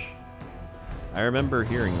damage? I remember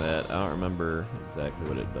hearing that. I don't remember exactly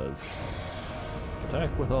what it does.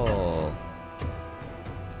 Attack with all.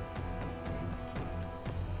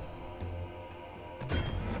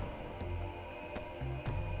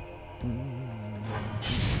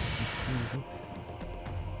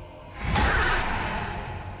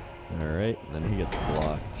 Alright, then he gets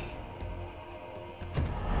blocked.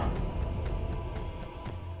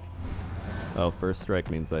 Oh, first strike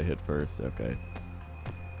means I hit first, okay.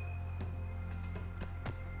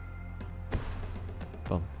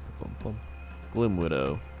 Bum, bum, bum. Gloom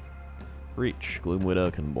Widow. Reach. Gloom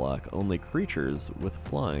Widow can block only creatures with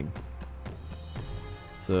flying.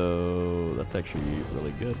 So that's actually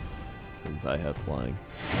really good, because I have flying.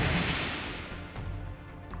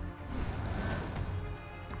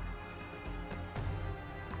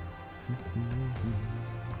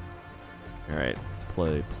 Alright, let's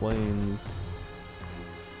play planes.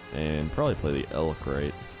 And probably play the elk,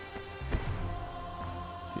 right?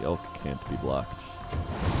 The elk can't be blocked.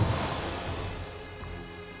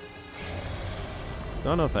 So I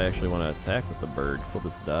don't know if I actually want to attack with the bird, because he'll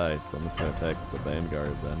just die, so I'm just going to attack with the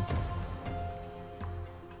Vanguard then.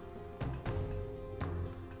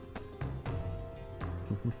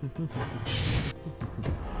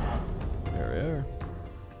 There we are.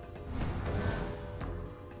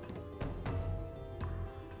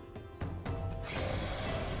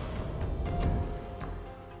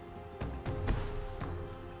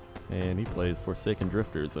 And he plays Forsaken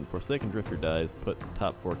Drifters. When Forsaken Drifter dies, put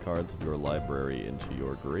top 4 cards of your library into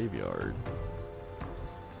your graveyard.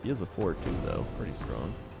 He is a 4-2 though, pretty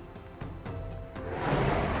strong.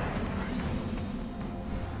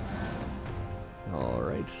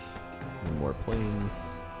 Alright, more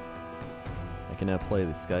planes. I can now play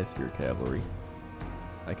the Sky Spear Cavalry.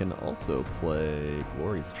 I can also play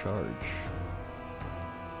Glory's Charge.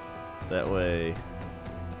 That way,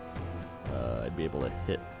 I'd be able to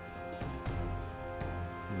hit.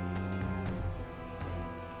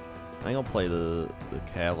 I'm gonna play the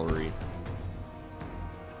cavalry,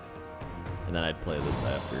 and then I'd play this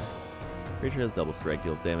after. Creature has double strike,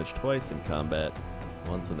 deals damage twice in combat.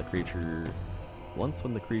 Once when the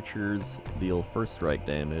creatures deal first strike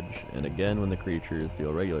damage, and again when the creatures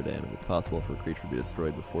deal regular damage. It's possible for a creature to be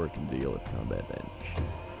destroyed before it can deal its combat damage.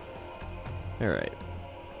 Alright.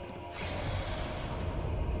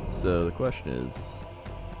 So the question is,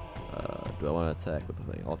 do I want to attack with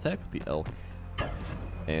the thing? I'll attack with the elk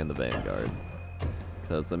and the Vanguard,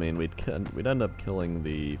 because I mean we'd end up killing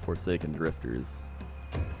the Forsaken Drifters.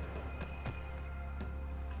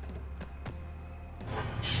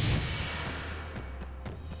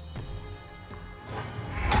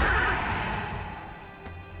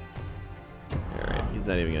 Alright, he's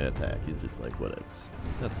not even gonna attack, he's just like, what else?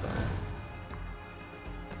 That's fine.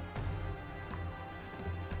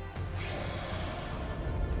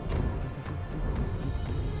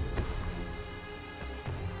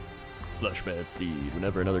 Flesh Mad Steed.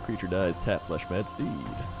 Whenever another creature dies, tap Flesh Mad Steed.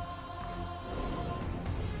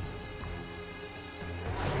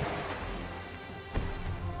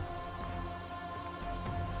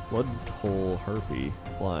 Blood Toll Harpy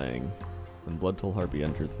flying. When Blood Toll Harpy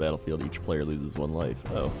enters the battlefield, each player loses 1 life.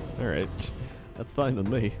 Oh, alright. That's fine with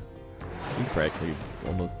me. He's practically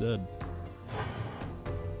almost dead.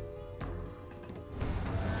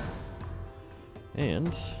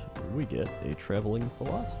 And we get a Traveling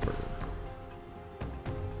Philosopher.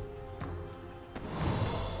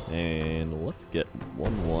 And let's get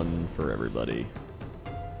 1/1 for everybody.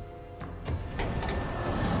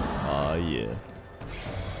 Aw, yeah.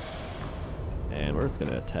 And we're just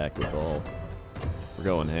gonna attack with all. We're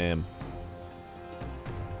going ham.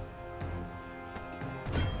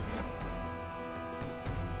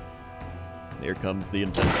 Here comes the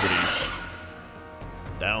intensity.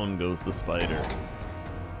 Down goes the spider.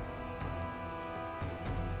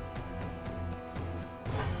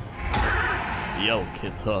 The elk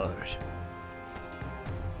hits hard.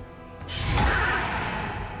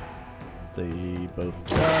 They both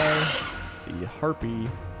die. The harpy,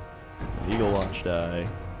 the eagle watch die.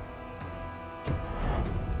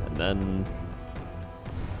 And then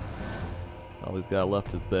all he's got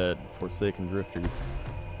left is that Forsaken Drifters.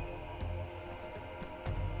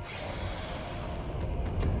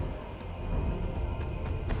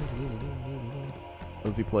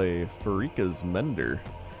 Does he play Farika's Mender?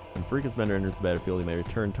 When Farika's Mender enters the battlefield, you may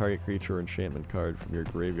return target creature or enchantment card from your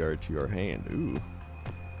graveyard to your hand. Ooh.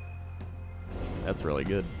 That's really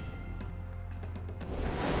good.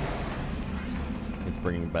 He's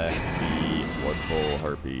bringing back the Blood Toll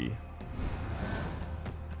Harpy.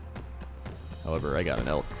 However, I got an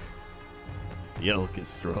elk. The elk is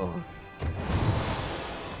strong.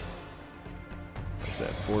 What's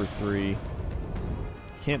that? 4/3.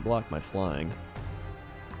 Can't block my flying.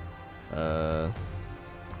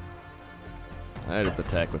 I just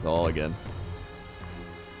attack with all again.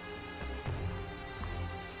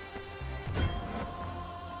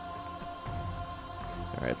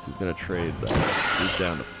 Alright, so he's gonna trade that. He's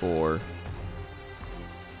down to 4.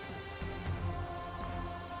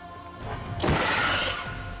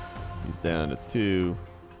 He's down to 2.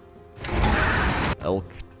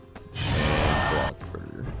 Elk and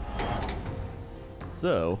Philosopher.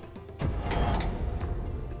 So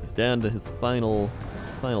he's down to his final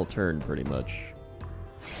turn pretty much.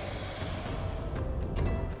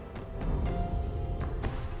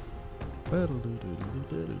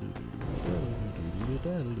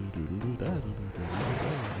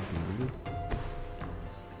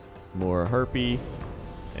 More harpy,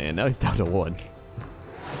 and now he's down to 1.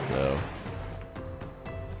 So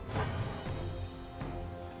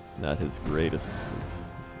not his greatest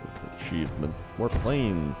of achievements. More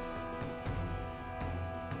planes.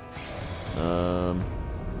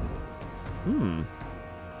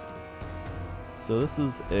 So this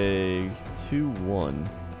is a 2/1.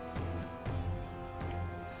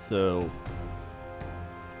 So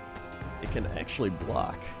it can actually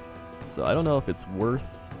block. So I don't know if it's worth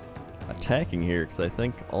attacking here, because I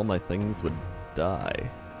think all my things would die.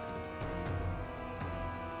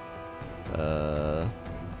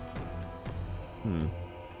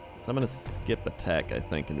 So I'm gonna skip attack, I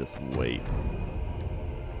think, and just wait.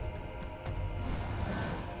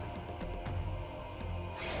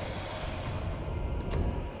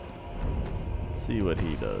 Let's see what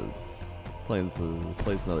he does. Plays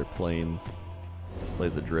another planes.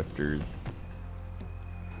 Plays the drifters.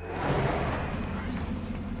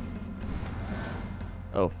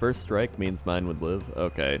 Oh, first strike means mine would live?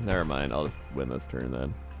 Okay, never mind. I'll just win this turn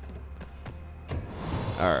then.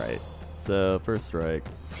 Alright, so first strike.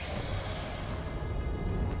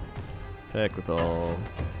 Attack with all.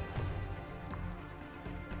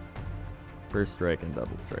 First strike and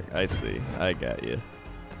double strike. I see. I got you.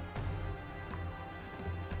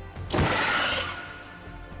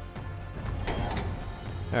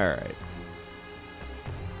 Alright.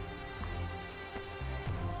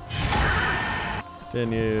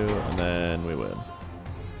 Continue, and then we win.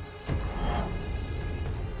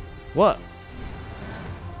 What?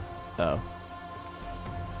 Oh.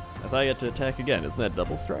 I thought I had to attack again. Isn't that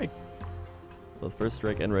double strike? Both first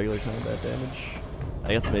strike and regular combat damage?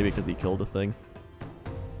 I guess maybe because he killed a thing.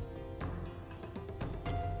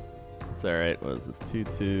 It's alright. What is this?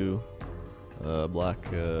 2/2. Block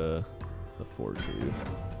the 4/2.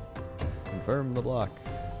 Confirm the block.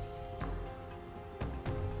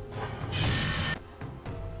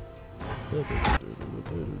 There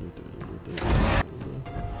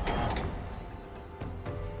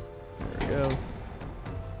we go.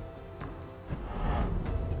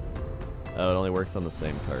 Oh, it only works on the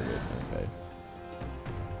same target. Okay.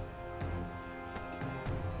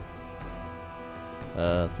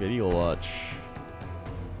 So we got Eagle Watch,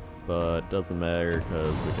 but doesn't matter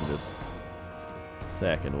because we can just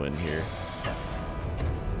attack and win here.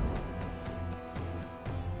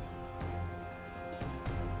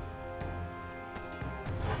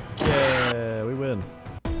 Yeah, we win.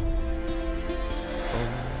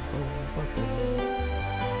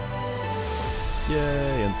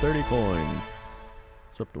 Yay, and 30 coins.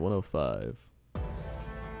 It's up to 105.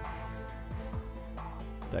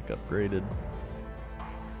 Deck upgraded.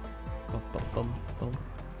 Bum, bum, bum, bum.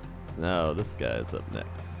 So now this guy's up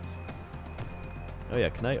next. Oh yeah,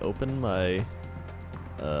 can I open my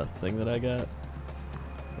thing that I got?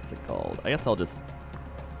 What's it called? I guess I'll just,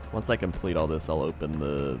 once I complete all this, I'll open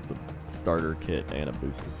the starter kit and a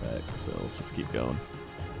booster pack. So let's just keep going.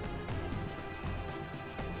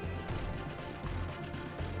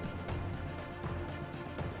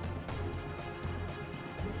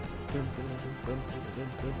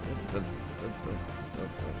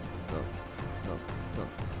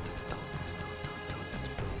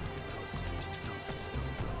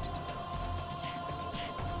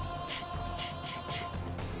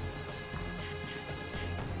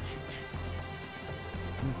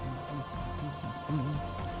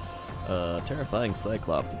 Terrifying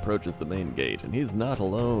Cyclops approaches the main gate, and he's not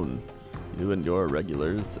alone. You and your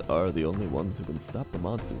regulars are the only ones who can stop the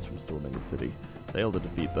monsters from storming the city. Fail to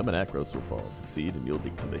defeat them, and Akros will fall. Succeed, and you'll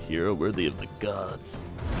become a hero worthy of the gods.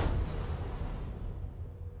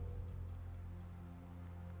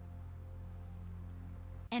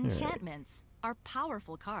 Enchantments are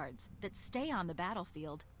powerful cards that stay on the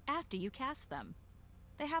battlefield after you cast them.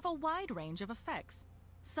 They have a wide range of effects.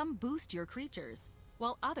 Some boost your creatures,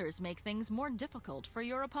 while others make things more difficult for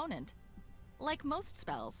your opponent. Like most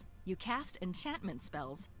spells, you cast enchantment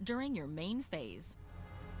spells during your main phase.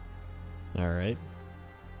 Alright.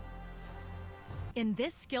 In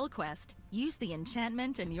this skill quest, use the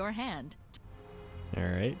enchantment in your hand.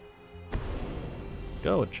 Alright.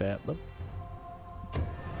 Go, Chapman.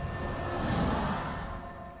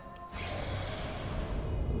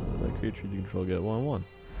 The creatures you control get 1/1.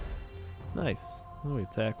 Nice. Oh, we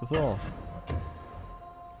attack with all.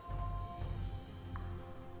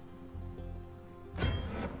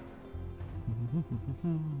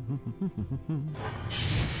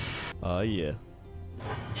 Oh yeah.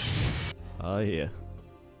 Oh yeah.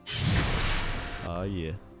 Oh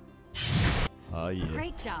yeah. Oh yeah.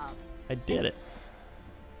 Great job. I did it.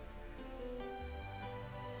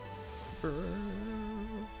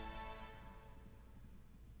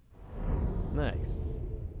 Nice.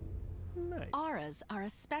 Nice. Auras are a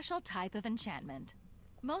special type of enchantment.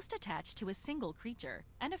 Most attach to a single creature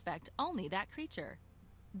and affect only that creature.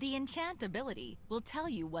 The enchant ability will tell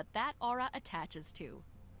you what that aura attaches to.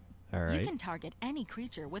 Alright. You can target any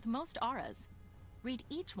creature with most auras. Read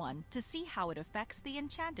each one to see how it affects the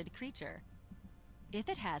enchanted creature. If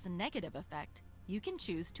it has a negative effect, you can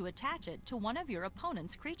choose to attach it to one of your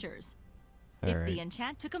opponent's creatures. If the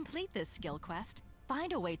enchant to complete this skill quest,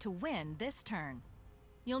 find a way to win this turn.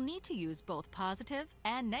 You'll need to use both positive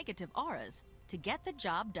and negative auras to get the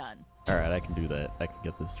job done. Alright, I can do that. I can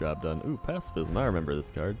get this job done. Ooh, pacifism. I remember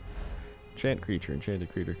this card. Enchant creature. Enchanted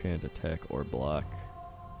creature can't attack or block.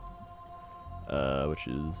 Which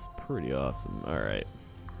is pretty awesome. Alright.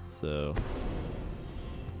 So,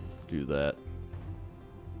 let's do that.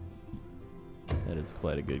 That is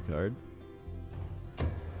quite a good card.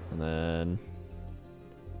 And then,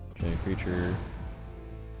 enchanted creature.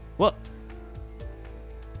 What?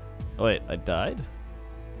 Oh wait, I died?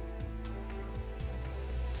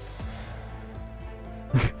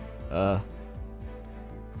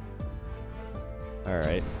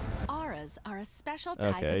 Alright. Auras are a special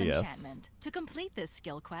type of enchantment. To complete this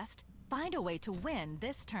skill quest, find a way to win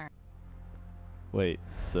this turn. Wait,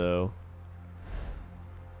 so...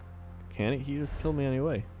 Can't he just kill me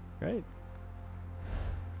anyway, right?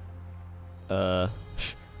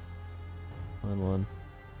 1/1.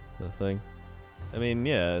 The thing. I mean,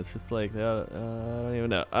 yeah, it's just like, I don't even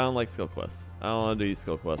know. I don't like skill quests. I don't want to do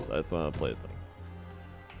skill quests. I just want to play the thing.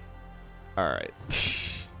 Alright.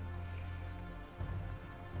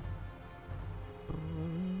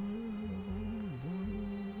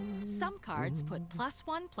 Some cards put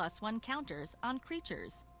 +1/+1 counters on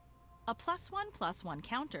creatures. A +1/+1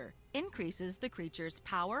 counter increases the creature's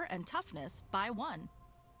power and toughness by 1.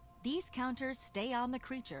 These counters stay on the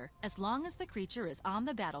creature as long as the creature is on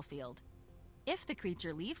the battlefield. If the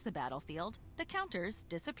creature leaves the battlefield, the counters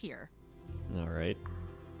disappear. Alright.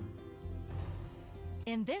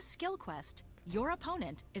 In this skill quest, your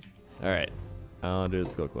opponent is... Alright. I want to do the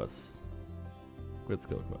skill quests. Quit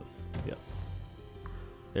skill quests. Yes.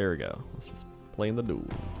 There we go. Let's just play in the duel.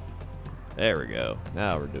 There we go.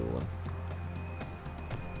 Now we're dueling.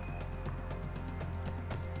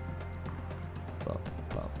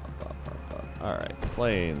 Alright,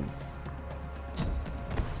 planes.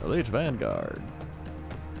 Elite Vanguard.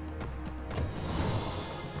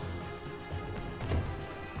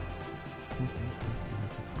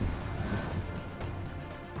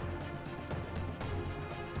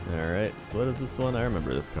 Alright, so what is this one? I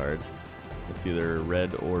remember this card. It's either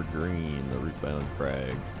red or green, the Rootbound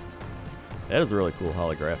Crag. That is a really cool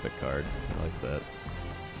holographic card. I like that.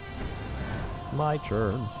 My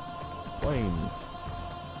turn. Planes.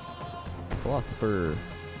 Philosopher.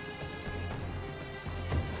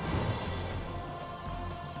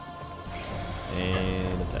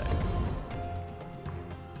 And attack.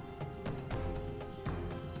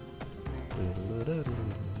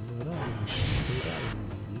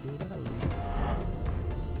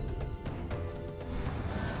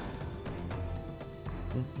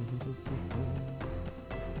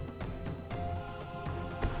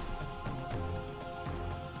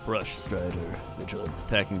 Brush Strider. Vigilance.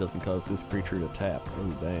 Attacking doesn't cause this creature to tap. Oh,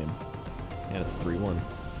 damn. And it's 3-1.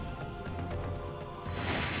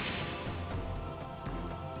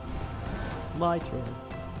 My turn.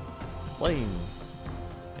 Planes.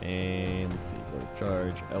 And let's see. Voice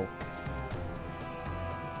Charge. Elk.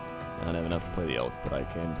 I don't have enough to play the elk, but I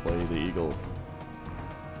can play the eagle.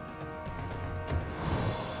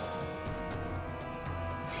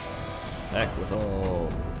 Act with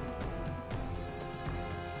all.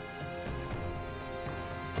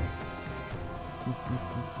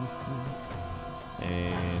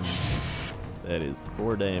 And that is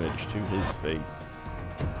 4 damage to his face.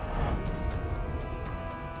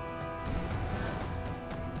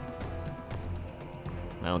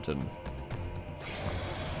 Mountain.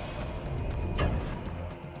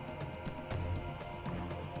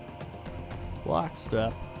 Block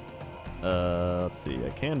step. Let's see. I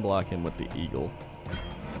can block him with the eagle.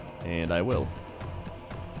 And I will.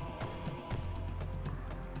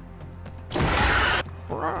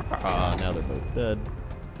 Now they're both dead.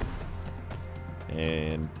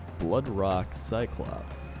 And Bloodrock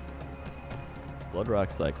Cyclops.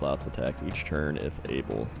 Bloodrock Cyclops attacks each turn if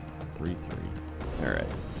able. 3/3. Alright.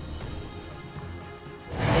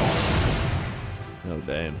 Oh,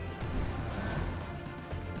 damn.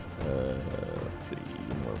 Let's see.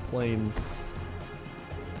 More planes.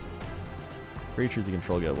 Creatures you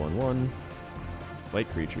control get 1/1. White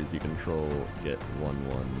creatures you control get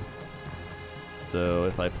 1/1. So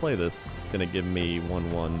if I play this, it's going to give me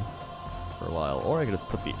 1/1 for a while. Or I can just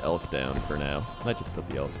put the elk down for now. I might just put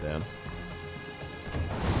the elk down.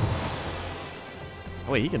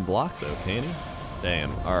 Oh wait, he can block though, can he?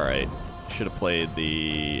 Damn, alright. Should have played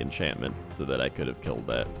the enchantment so that I could have killed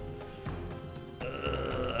that.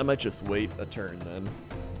 I might just wait a turn then.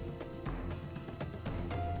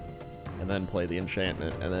 And then play the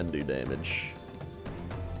enchantment and then do damage.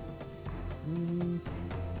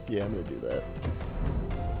 Yeah, I'm gonna do that.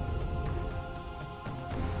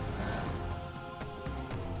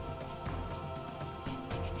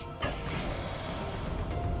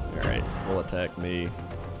 Alright, so he'll attack me.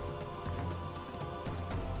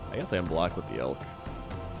 I guess I can block with the elk.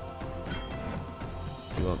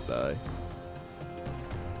 He won't die.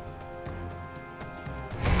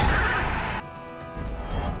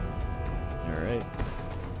 Alright.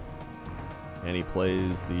 And he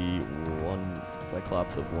plays the one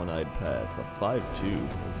Cyclops of One-Eyed Pass. A 5/2.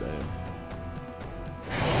 Oh, damn.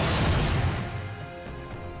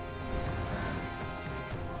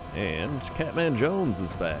 And Catman Jones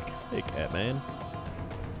is back. Hey, Catman.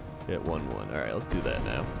 Get 1/1. Alright, let's do that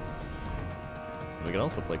now. And we can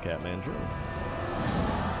also play Catman Jones.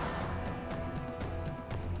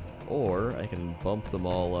 Or I can bump them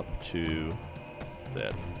all up to, what's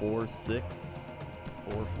that, 4/6,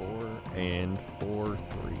 4/4, and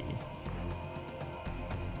 4/3.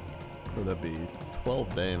 So that'd be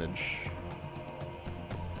 12 damage.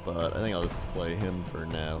 But I think I'll just play him for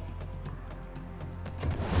now.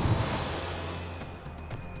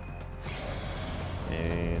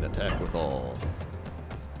 And attack with all.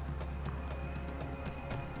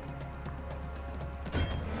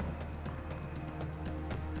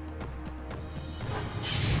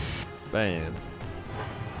 Bam.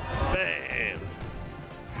 Bam.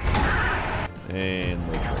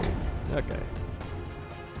 And they trade. Okay.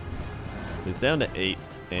 So he's down to 8,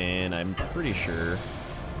 and I'm pretty sure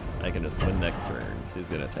I can just win next turn. So he's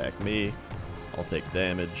gonna attack me. I'll take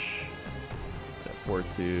damage. At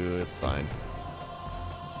 4/2, it's fine.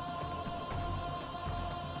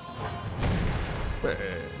 Bam.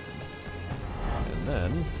 And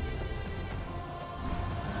then,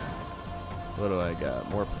 what do I got?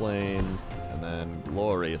 More planes, and then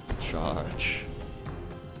glorious charge.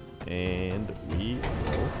 And we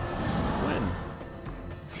will win.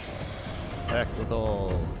 Attack with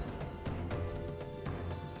all.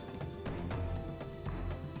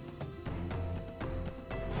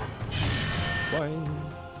 Boing.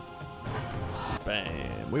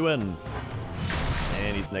 Bam. We win.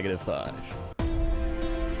 And he's -5.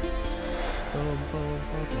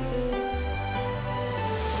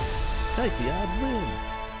 Kytheon wins.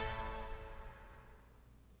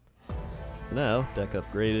 So now, deck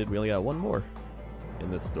upgraded. We only got one more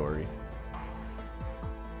in this story.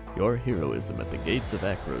 Your heroism at the gates of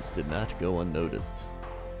Akros did not go unnoticed.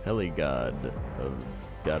 God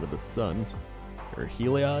of the sun, or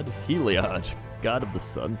Heliod, God of the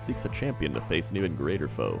sun, seeks a champion to face an even greater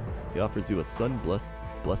foe. He offers you a sun-blessed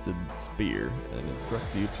spear and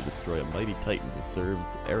instructs you to destroy a mighty titan who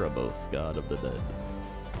serves Erebos, god of the dead.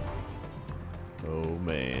 Oh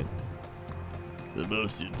man. The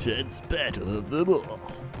most intense battle of them all.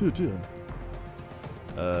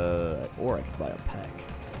 Or I could buy a pack.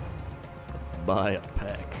 Let's buy a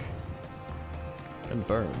pack.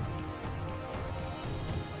 Confirm.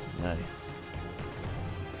 Nice.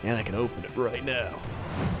 And I can open it right now.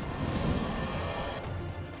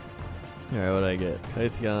 Alright, what do I get?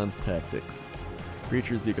 Kytheon's Tactics.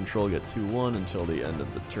 Creatures you control get 2/1 until the end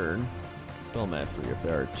of the turn. Spell Mastery. If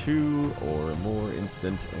there are 2 or more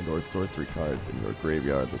instant and or sorcery cards in your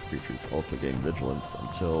graveyard, those creatures also gain Vigilance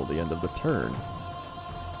until the end of the turn.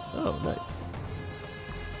 Oh, nice.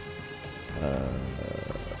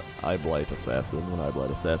 Eyeblight Assassin. When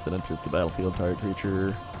Eyeblight Assassin enters the battlefield, target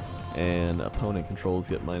creature and opponent controls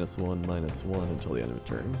get -1/-1 until the end of the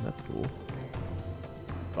turn. That's cool.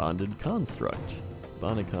 Bonded Construct.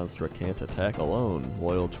 Bonded Construct can't attack alone.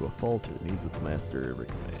 Loyal to a fault, it needs its master every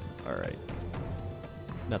command. Alright.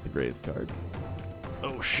 Not the greatest card.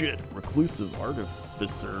 Oh shit! Reclusive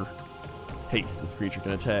Artificer. Haste. This creature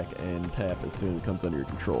can attack and tap as soon as it comes under your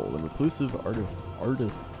control. When Reclusive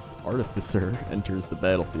Artificer enters the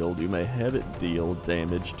battlefield, you may have it deal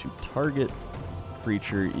damage to target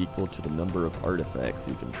creature equal to the number of artifacts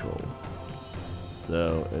you control.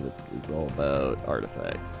 So it is all about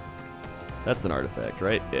artifacts. That's an artifact,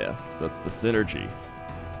 right? Yeah. So it's the synergy.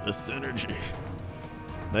 The synergy.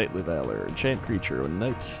 Knightly Valor. Enchant creature. When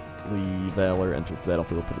Knightly Valor enters the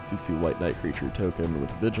battlefield, put a 2/2 white knight creature token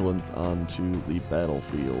with vigilance onto the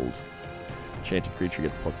battlefield. Enchanted creature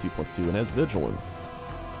gets +2/+2 and has vigilance.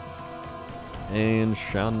 And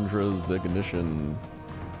Chandra's Ignition.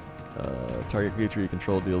 Target creature you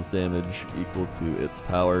control deals damage equal to its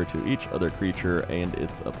power to each other creature and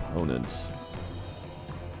its opponent.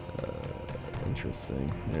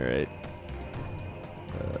 Interesting. Alright.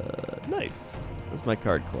 Nice. That's my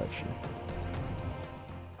card collection.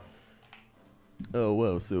 Oh,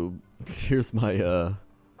 whoa, so here's my,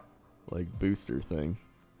 like, booster thing.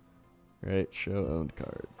 Right, show owned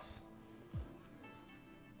cards.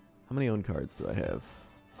 How many owned cards do I have?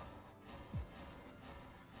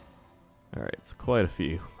 Alright, so quite a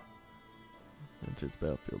few. Enters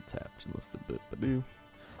battlefield tapped and listed bit badoo.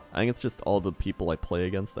 I think it's just all the people I play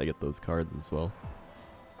against, I get those cards as well.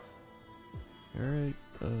 Alright,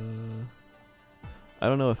 I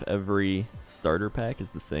don't know if every starter pack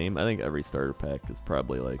is the same. I think every starter pack is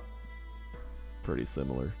probably, like, pretty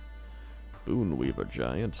similar. Boonweaver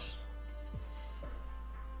Giant.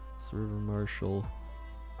 River Marshal.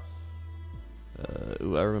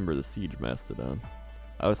 Ooh, I remember the Siege Mastodon.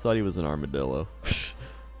 I always thought he was an armadillo.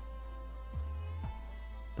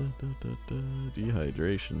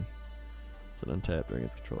 Dehydration. It's an untapped during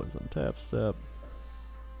its control. It's untapped step.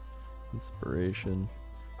 Inspiration.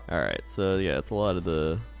 Alright, so yeah, it's a lot of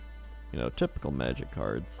the, you know, typical Magic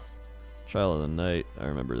cards. Child of the Night. I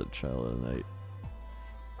remember the Child of the Night.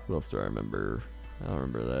 Who else do I remember? I don't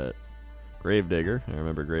remember that. Gravedigger. I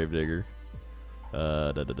remember Gravedigger.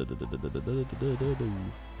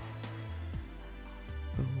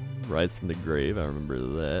 Rise from the Grave. I remember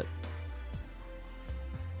that.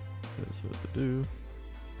 That's what to do.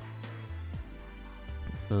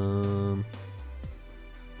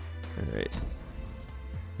 Alright.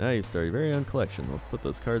 Now you've started your very own collection. Let's put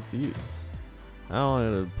those cards to use. I don't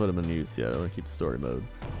want to put them in use yet. I want to keep story mode.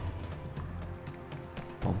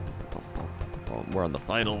 We're on the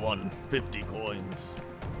final one. 50 coins.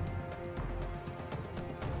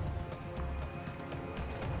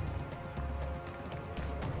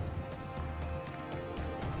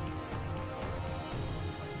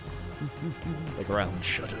 The ground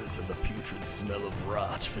shudders and the putrid smell of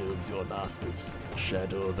rot fills your nostrils. The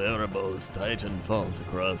shadow of Erebos Titan falls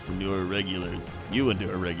across and you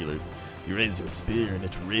endure regulars. You raise your spear and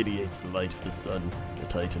it radiates the light of the sun. The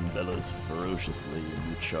Titan bellows ferociously and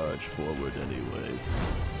you charge forward anyway.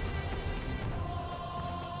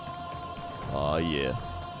 Aw, yeah.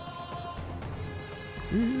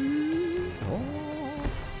 Oh.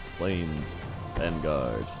 Plains.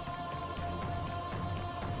 Vanguard.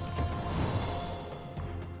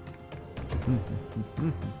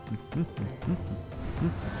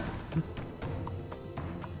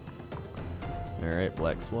 Alright,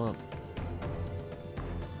 Black Swamp.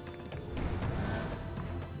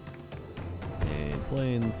 And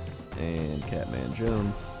Plains. And Catman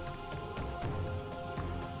Jones.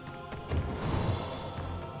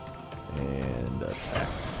 And attack.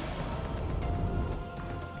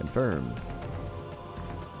 Confirmed.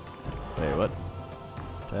 Wait, what?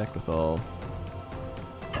 Attack with all.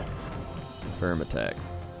 Confirm attack.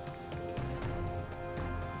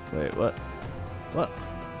 Wait, what? What?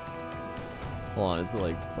 Hold on, is it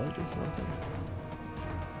like budge or something?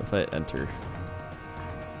 If I enter.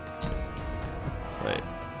 Wait.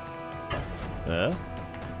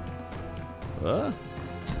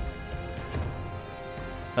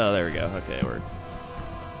 Oh, there we go. Okay, we're...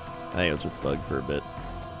 I think it was just bugged for a bit.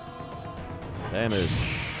 Damage.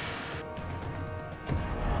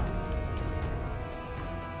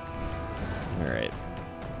 Alright.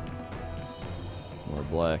 More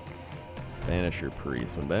black. Banisher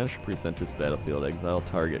Priest. When Banisher Priest enters the battlefield, exile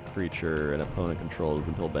target creature an opponent controls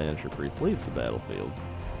until Banisher Priest leaves the battlefield.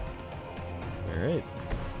 Alright.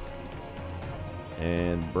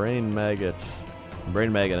 And Brain Maggot. When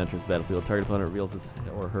Brain Maggot enters the battlefield, target opponent reveals his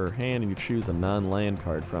or her hand and you choose a non-land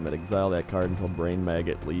card from it. Exile that card until Brain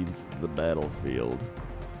Maggot leaves the battlefield.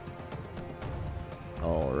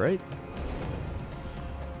 Alright.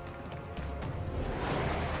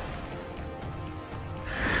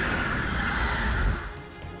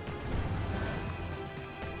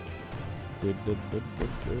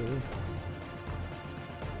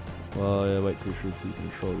 Well, yeah, white creatures you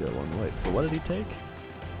control get one white. So what did he take?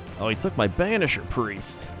 Oh, he took my Banisher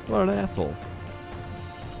Priest. What an asshole.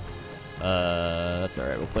 That's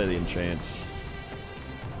alright. We'll play the enchant.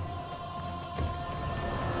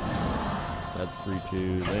 That's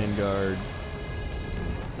 3/2. Vanguard.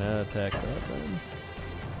 Not attack that then.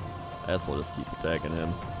 I guess we'll just keep attacking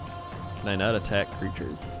him. Can I not attack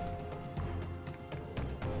creatures?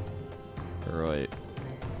 Right.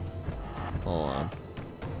 Hold on.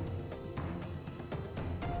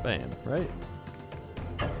 Bam, right?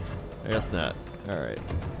 I guess not. Alright.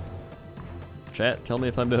 Chat, tell me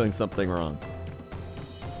if I'm doing something wrong.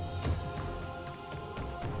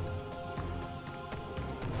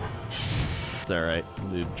 It's alright.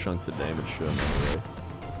 Do chunks of damage to him anyway.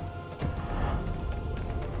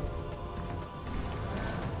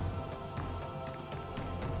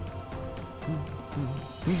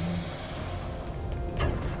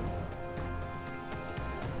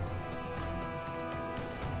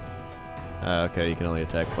 Okay, you can only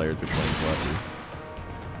attack players who are playing lucky.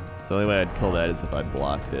 So the only way I'd kill that is if I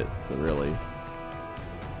blocked it, so really...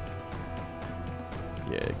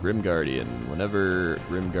 Yeah, Grim Guardian. Whenever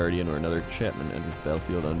Grim Guardian or another Chapman enters the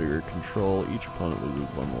battlefield under your control, each opponent will lose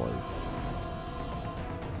 1 life.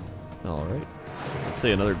 Alright. Let's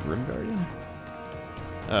say another Grim Guardian?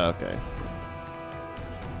 Oh, okay.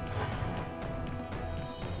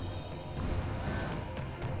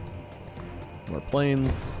 More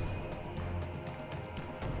planes.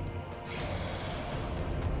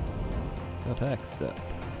 Attack step.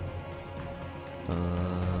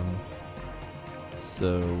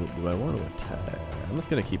 So do I want to attack? I'm just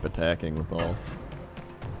gonna keep attacking with all.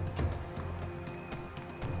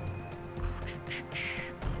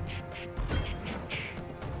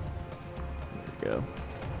 There we go.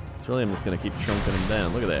 So really, I'm just gonna keep chunking him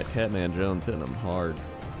down. Look at that, Catman Jones hitting him hard.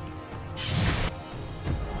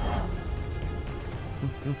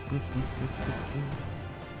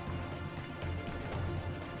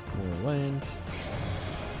 More land.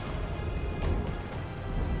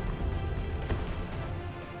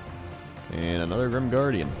 And another Grim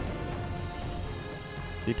Guardian.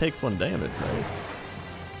 So he takes 1 damage, right?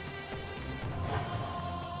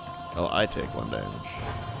 Oh, I take 1 damage.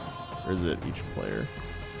 Or is it each player?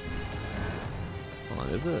 Hold on,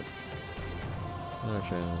 is it?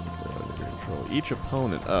 Control. Each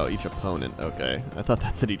opponent. Oh, each opponent. Okay. I thought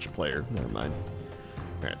that said each player. Never mind.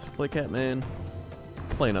 Alright, so play Catman.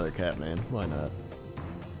 Play another Catman. Why not?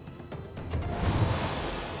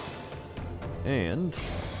 And...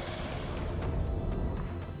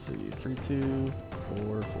 let's see. 3/2,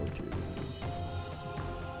 4, 4/2.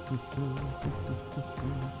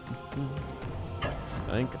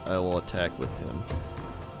 I think I will attack with him.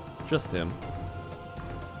 Just him.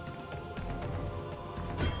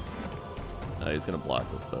 Oh, he's gonna block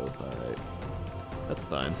with both. Alright. That's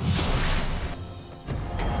fine.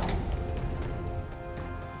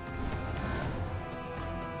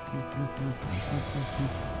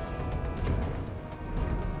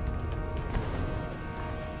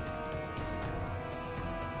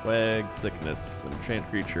 Wag, sickness, enchant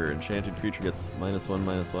creature. Enchanted creature gets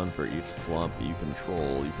 -1/-1 for each swamp you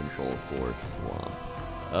control. You control 4 swamp.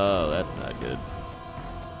 Oh, that's not good.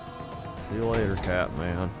 See you later, cat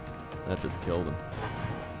man. That just killed him.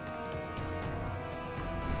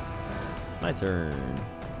 My turn.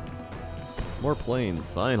 More planes,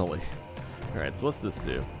 finally. Alright, so what's this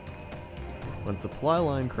do? When supply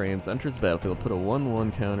line cranes enters battlefield, put a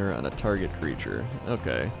 1/1 counter on a target creature.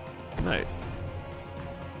 Okay, nice.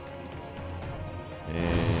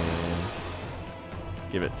 And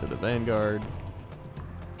give it to the Vanguard.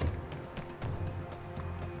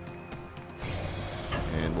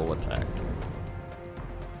 And we'll attack.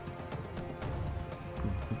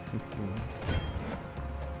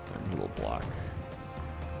 And he will block.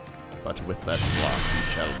 But with that block, he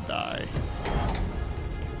shall die.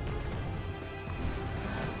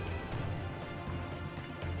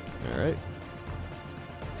 Alright.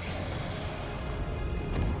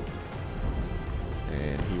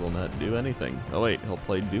 And he will not do anything. Oh wait, he'll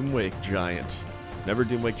play Doomwake Giant. Whenever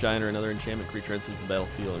Doomwake Giant or another enchantment creature enters the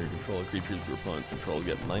battlefield and your control of creatures your opponents control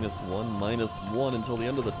get -1/-1 until the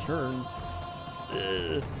end of the turn.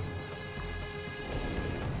 Ugh.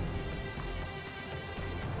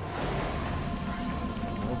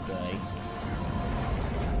 Okay.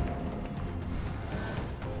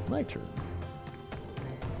 My turn.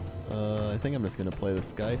 I think I'm just gonna play the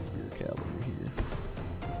Sky Spear Cavalry here.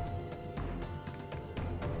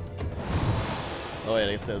 Oh wait,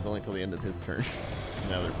 I guess that was only till the end of his turn. So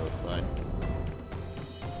now they're both fine.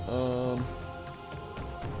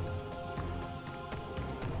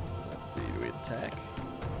 Let's see, do we attack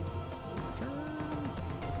this turn?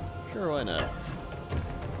 Sure, why not?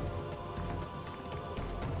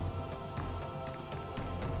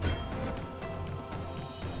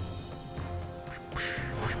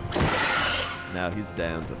 Now he's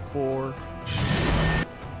down to 4.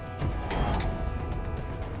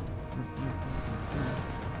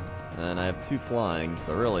 And I have 2 flying,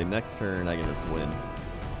 so really next turn I can just win.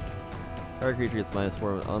 Target creature gets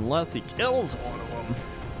 -4 unless he kills one of them.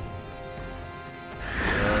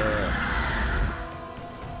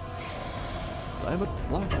 Damn it,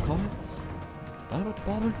 black cards. Damn it,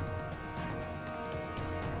 bomber.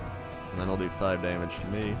 And then he'll do 5 damage to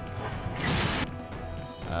me.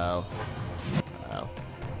 Ow. Ow.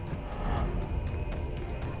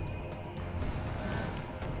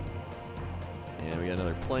 And we got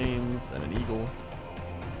another planes and an eagle.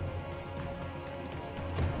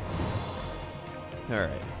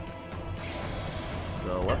 Alright.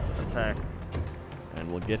 So let's attack.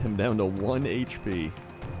 And we'll get him down to 1 HP.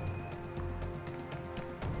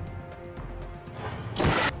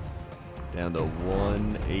 Down to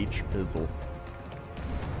 1 H pizzle.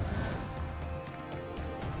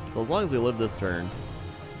 So as long as we live this turn,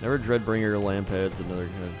 never Dreadbringer Lampads another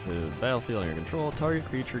battlefield under control. Target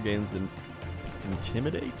creature gains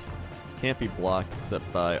Intimidate? Can't be blocked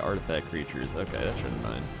except by artifact creatures. Okay, that shouldn't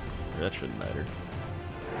mind. Or that shouldn't matter.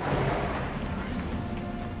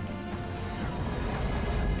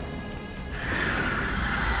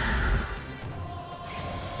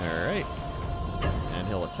 Alright. And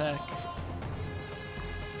he'll attack.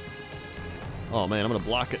 Oh man, I'm gonna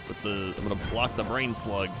block it with the... I'm gonna block the Brain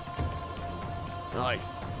Slug.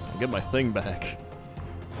 Nice. I'll get my thing back.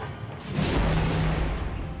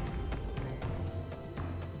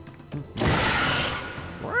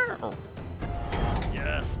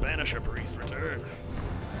 Yes, banish a priest, return.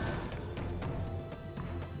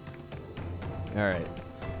 Alright.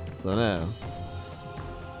 So now...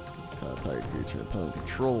 target creature opponent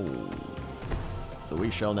controls. So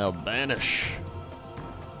we shall now banish.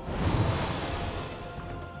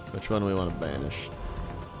 Which one do we want to banish?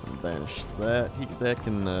 Banish that. That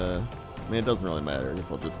can, I mean, it doesn't really matter. I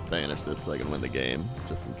guess I'll just banish this so I can win the game,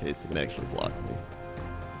 just in case he can actually block me.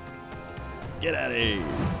 Get out of here!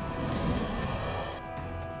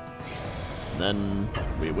 And then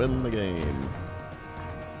we win the game.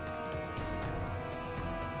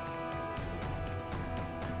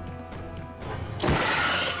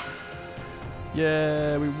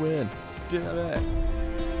 Yeah, we win. Did it.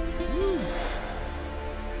 Woo.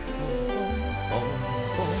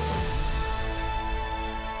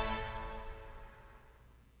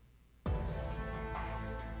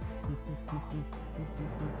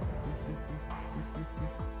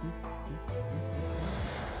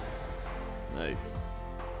 Nice.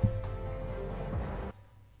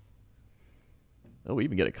 Oh, we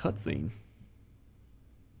even get a cutscene.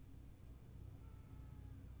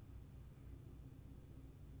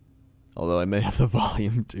 Although I may have the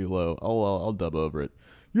volume too low. Oh well, I'll dub over it.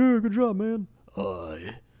 Yeah, good job, man.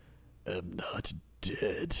 I am not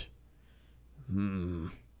dead.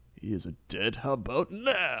 He isn't dead. How about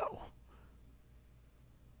now?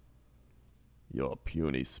 Your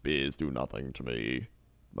puny spears do nothing to me.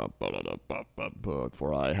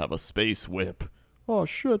 For I have a space whip. Oh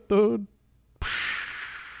shit, dude.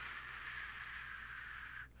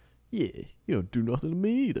 Yeah, you don't do nothing to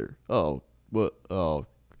me either. Oh, what? Oh,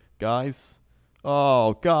 guys?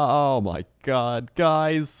 Oh, God. Oh, my God.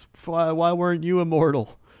 Guys, why weren't you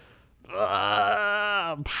immortal?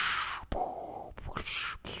 Dun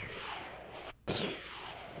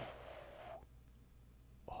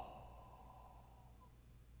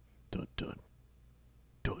dun.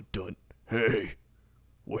 Dun dun. Hey,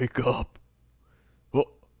 wake up.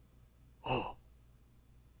 Oh. Oh.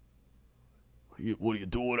 What are you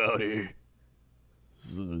doing out here?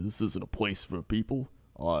 This isn't a place for people.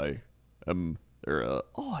 I am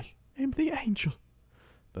I am the angel.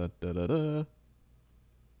 Da da da da.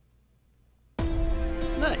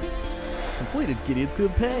 Nice. Completed Gideon's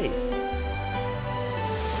Good Pay.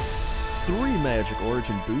 3 Magic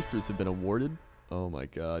Origin boosters have been awarded. Oh my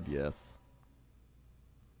god, yes.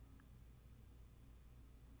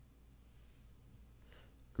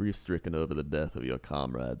 Grief-stricken over the death of your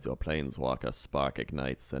comrades, your planeswalker spark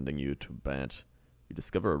ignites, sending you to Bant. You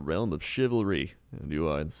discover a realm of chivalry, and you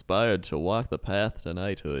are inspired to walk the path to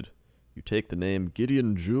knighthood. You take the name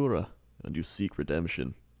Gideon Jura, and you seek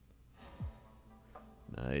redemption.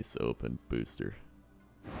 Nice open booster.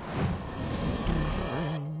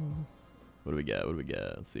 What do we got? What do we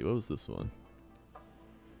got? Let's see, what was this one?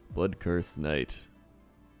 Blood Cursed Knight.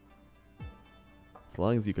 As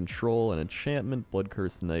long as you control an enchantment, Blood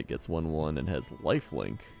Cursed Knight gets 1/1 and has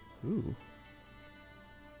lifelink. Ooh.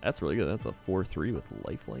 That's really good. That's a 4/3 with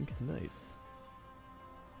lifelink. Nice.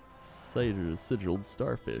 Sigiled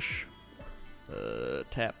Starfish.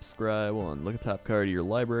 Tap Scry 1. Look at the top card of your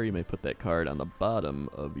library. You may put that card on the bottom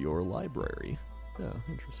of your library. Yeah,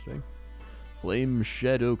 interesting. Flame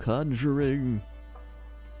Shadow Conjuring.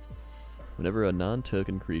 Whenever a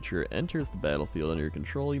non-token creature enters the battlefield under your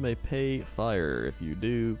control, you may pay fire. If you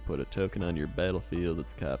do, put a token on your battlefield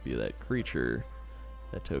that's a copy of that creature.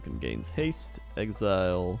 That token gains haste.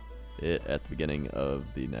 Exile it at the beginning of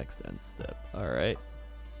the next end step. Alright.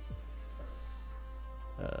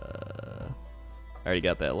 I already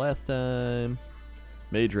got that last time.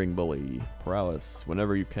 Mage Ring Bully. Prowess.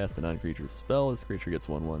 Whenever you cast a non-creature spell, this creature gets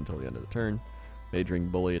 1/1 until the end of the turn. Mage Ring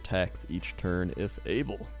Bully attacks each turn if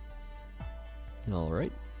able.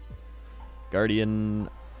 Alright. Guardian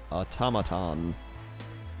Automaton.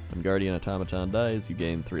 When Guardian Automaton dies, you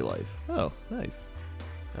gain 3 life. Oh, nice.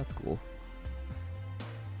 That's cool.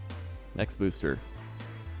 Next booster.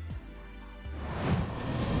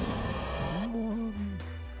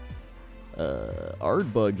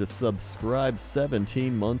 Ardbug just subscribed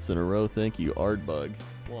 17 months in a row. Thank you, Ardbug.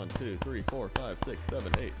 1, 2, 3, 4, 5, 6,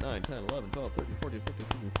 7, 8, 9, 10, 11, 12, 13, 14, 15,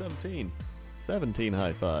 16, 17. 17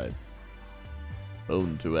 high fives.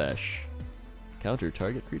 Bone to Ash. Counter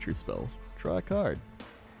target creature spell. Draw a card.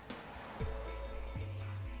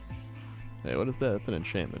 Hey, what is that? That's an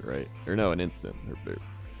enchantment, right? Or no, an instant.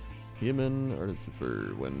 Human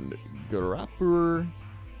Artificer. When Garapur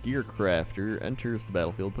Gearcrafter enters the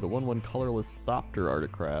battlefield, put a 1/1 colorless Thopter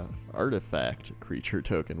artifact creature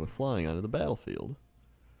token with flying onto the battlefield.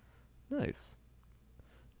 Nice.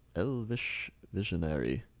 Elvish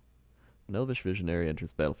Visionary. When Elvish Visionary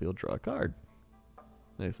enters the battlefield, draw a card.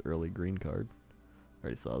 Nice early green card.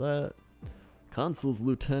 Already saw that. Consul's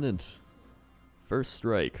Lieutenant. First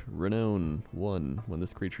strike, Renown 1. When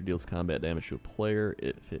this creature deals combat damage to a player,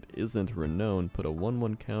 if it isn't renowned, put a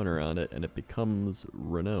 1/1 counter on it and it becomes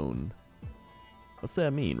renowned. What's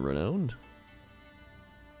that mean, renowned?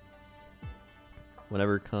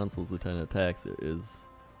 Whenever Consul's Lieutenant attacks, it is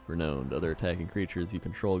renowned. Other attacking creatures you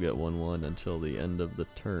control get 1/1 until the end of the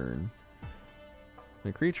turn. When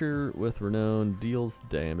a creature with Renown deals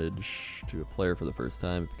damage to a player for the first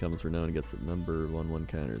time, it becomes Renown and gets a number 1/1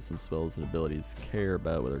 counters. Some spells and abilities care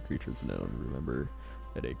about whether a creature is renowned. Remember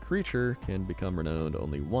that a creature can become renowned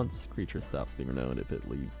only once. A creature stops being renowned if it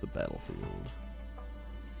leaves the battlefield.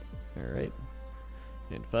 Alright.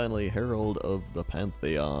 And finally, Herald of the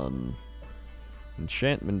Pantheon.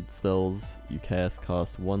 Enchantment spells you cast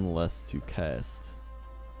cost 1 less to cast.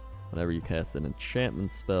 Whenever you cast an enchantment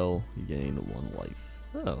spell, you gain 1 life.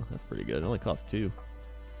 Oh, that's pretty good. It only costs 2.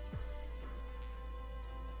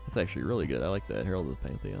 That's actually really good. I like that. Herald of the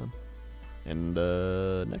Pantheon. And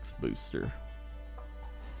next booster.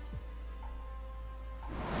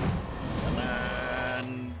 Come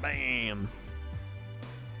on, bam!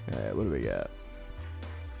 Alright, what do we got?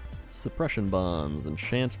 Suppression bonds,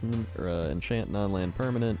 enchantment, or enchant non-land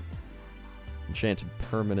permanent. Enchanted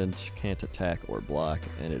permanent can't attack or block,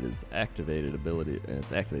 and it is activated ability, and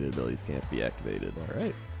its activated abilities can't be activated.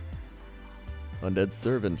 Alright. Undead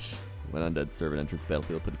Servant. When Undead Servant enters the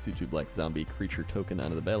battlefield, put a 2/2 black zombie creature token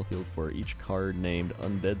onto the battlefield for each card named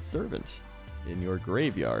Undead Servant in your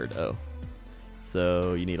graveyard. Oh.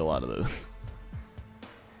 So you need a lot of those.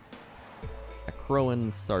 A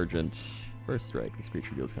Crowan Sergeant. First strike. This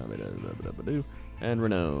creature deals combat damage. And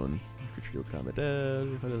Renown. Creature deals combat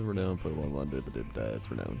damage. If it is Renown, put a 1/1.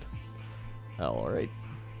 It's Renowned. Alright.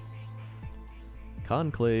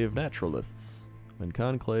 Conclave Naturalists. When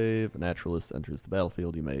Conclave Naturalist enters the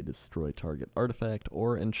battlefield, you may destroy target artifact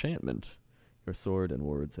or enchantment. Your sword and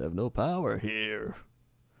words have no power here.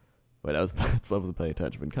 Wait, I wasn't paying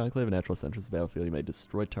attention. When Conclave Naturalist enters the battlefield, you may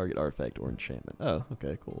destroy target artifact or enchantment. Oh,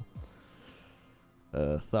 okay, cool.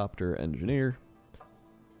 Thopter Engineer.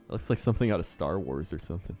 Looks like something out of Star Wars or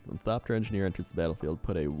something. When Thopter Engineer enters the battlefield,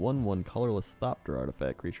 put a 1/1 colorless Thopter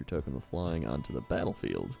artifact creature token with flying onto the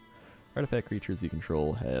battlefield. Artifact creatures you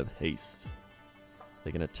control have haste.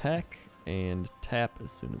 They can attack and tap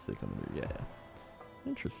as soon as they come into. Yeah.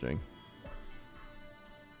 Interesting.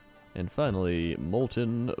 And finally,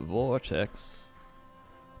 Molten Vortex.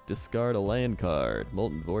 Discard a land card.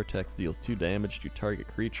 Molten Vortex deals 2 damage to target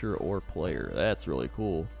creature or player. That's really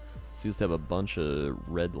cool. So you just have a bunch of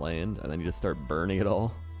red land, and then you just start burning it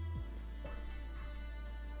all.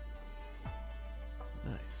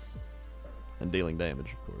 Nice. And dealing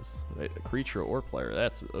damage, of course. Wait, a creature or player.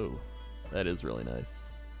 That's... oh. That is really nice.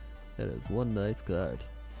 That is one nice card.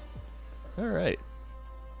 Alright.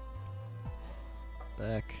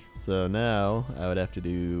 Back. So now, I would have to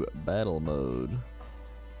do battle mode.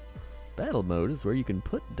 Battle mode is where you can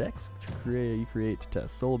put decks you create to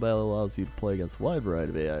test. Solo battle allows you to play against a wide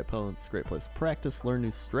variety of AI opponents. Great place to practice, learn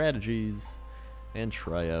new strategies, and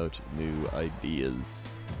try out new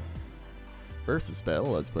ideas. Versus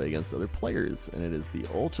battle allows you to play against other players, and it is the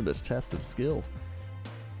ultimate test of skill.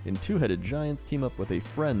 In two-headed giants, team up with a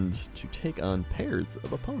friend to take on pairs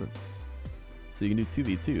of opponents. So you can do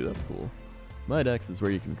 2v2, that's cool. My decks is where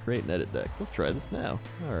you can create and edit decks. Let's try this now.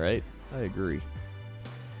 Alright, I agree.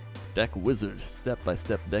 Deck Wizard,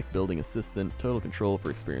 step-by-step deck building assistant, total control for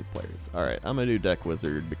experienced players. Alright, I'm gonna do Deck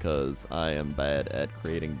Wizard because I am bad at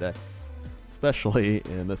creating decks. Especially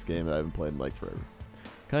in this game that I haven't played in like forever.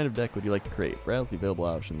 What kind of deck would you like to create? Browse the available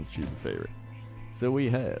options, choose your favorite. So we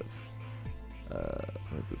have...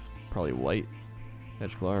 what is this? Probably white.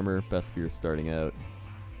 Magical Armor, best for your starting out.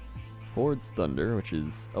 Horde's Thunder, which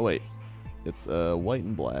is... oh wait. It's white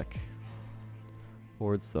and black.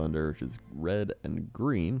 Horde's Thunder, which is red and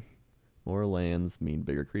green. More lands mean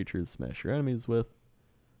bigger creatures smash your enemies with.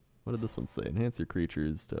 What did this one say? Enhance your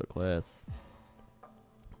creatures to a class.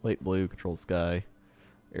 Light blue, control sky.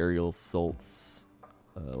 Aerial assaults.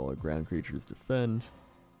 While ground creatures defend.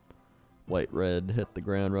 White-red, hit the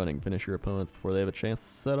ground running. Finish your opponents before they have a chance to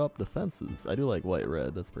set up defenses. I do like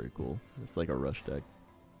white-red, that's pretty cool. It's like a rush deck.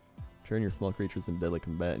 Turn your small creatures into deadly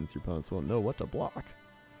combatants. Your opponents won't know what to block.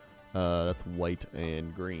 That's white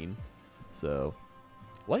and green. So,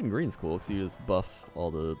 white and green is cool because you just buff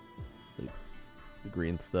all the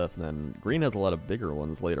green stuff. And then green has a lot of bigger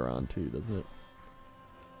ones later on too, doesn't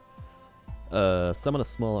it? Summon a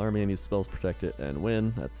small army and use spells, protect it, and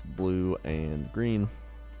win. That's blue and green.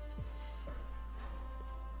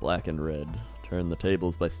 Black and red. Turn the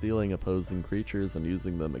tables by stealing opposing creatures and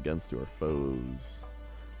using them against your foes.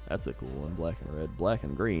 That's a cool one. Black and red. Black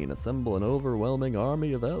and green. Assemble an overwhelming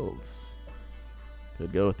army of elves.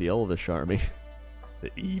 Could go with the Elvish army.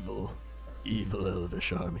 The evil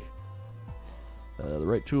Elvish army. The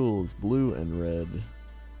right tools, blue and red.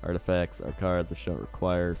 Artifacts are cards which don't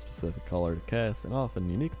require a specific color to cast and often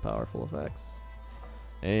unique powerful effects.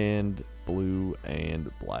 And blue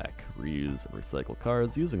and black. Reuse and recycle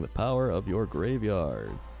cards using the power of your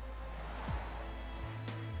graveyard.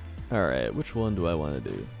 Alright, which one do I want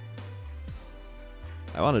to do?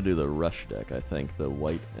 I want to do the rush deck, I think, the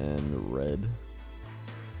white and red.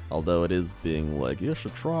 Although it is being like, you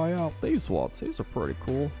should try out these ones, these are pretty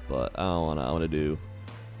cool. But I don't want to, I want to do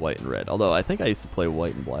white and red. Although I think I used to play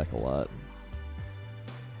white and black a lot.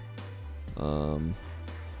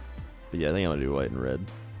 But yeah, I think I'm going to do white and red.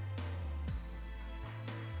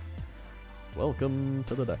 Welcome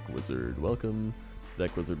to the Deck Wizard. Welcome to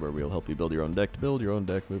Deck Wizard, where we'll help you build your own deck. To build your own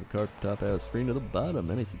deck, move a card from top out of the screen to the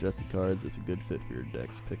bottom. Any suggested cards is a good fit for your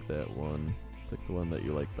decks. Pick that one. Pick the one that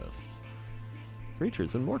you like best.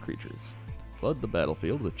 Creatures and more creatures. Flood the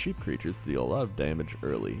battlefield with cheap creatures to deal a lot of damage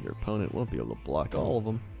early. Your opponent won't be able to block all of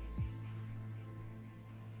them.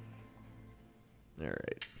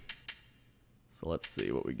 Alright. So let's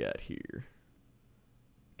see what we got here.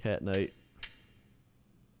 Cat Knight.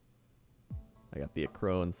 I got the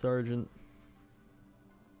Acroan Sergeant.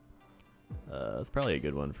 That's probably a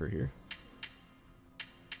good one for here.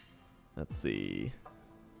 Let's see.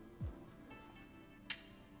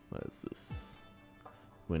 What is this?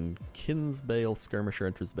 When Kinsbale Skirmisher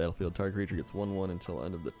enters the battlefield, target creature gets 1/1 until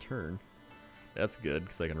end of the turn. That's good,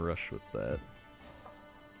 because I can rush with that.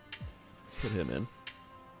 Put him in.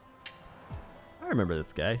 I remember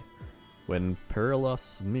this guy. When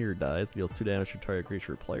Perilos Mir dies, deals 2 damage to target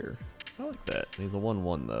creature or player. I like that. He's a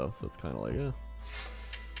 1/1 though, so it's kind of like,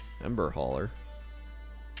 Ember Hauler.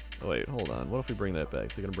 Oh wait, hold on. What if we bring that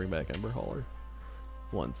back? Is he gonna bring back Ember Hauler?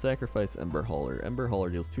 1. Sacrifice Ember Hauler. Ember Hauler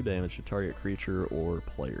deals 2 damage to target creature or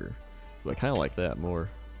player. But I kind of like that more.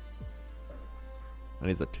 And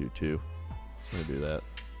he's a 2/2. I'm gonna do that.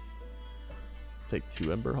 Take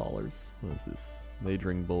 2 Ember Haulers. What is this?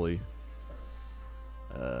 Majoring Bully.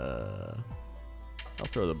 I'll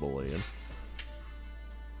throw the Bully in.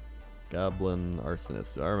 Goblin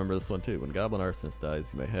Arsonist. I remember this one too. When Goblin Arsonist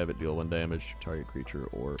dies, you may have it deal 1 damage to target creature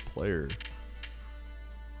or player.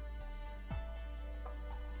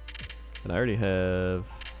 And I already have...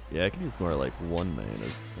 Yeah, I could use more like 1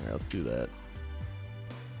 manas. Alright, let's do that.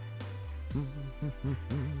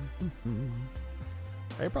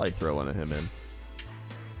 I could probably throw one of him in.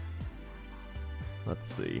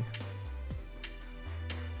 Let's see.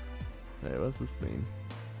 Hey, what's this mean?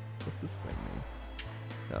 What's this thing mean?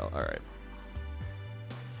 Oh, alright.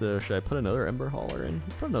 So, should I put another Ember Hauler in?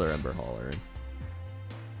 Let's put another Ember Hauler in.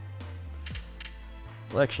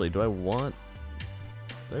 Well, actually, do I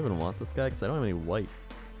even want this guy? Because I don't have any white.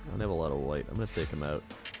 I don't have a lot of white. I'm going to take him out.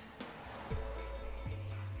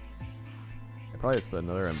 I probably just put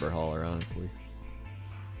another Ember Hauler, honestly.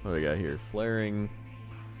 What do we got here? Flaring...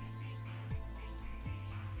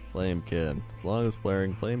 Flamekin. As long as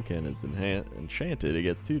Flaring Flamekin is enchanted, it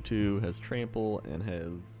gets 2/2, has trample, and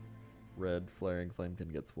has red. Flaring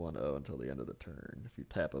Flamekin gets 1/0 until the end of the turn if you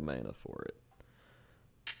tap a mana for it.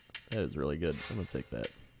 That is really good. I'm going to take that.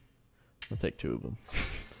 I'm going to take 2 of them.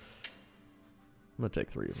 I'm going to take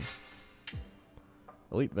 3 of them.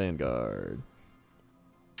 Elite Vanguard.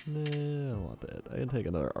 Nah, I don't want that. I can take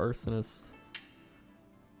another Arsonist.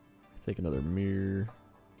 Take another Mirror.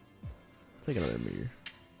 Take another Mirror.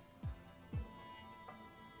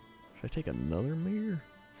 Should I take another mirror?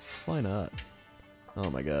 Why not? Oh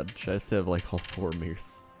my god, should I just have like all 4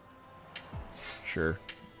 mirrors? Sure.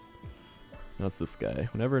 What's this guy?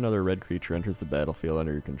 Whenever another red creature enters the battlefield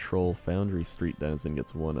under your control, Foundry Street Denizen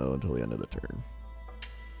gets 1/0 until the end of the turn.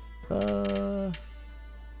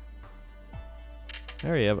 I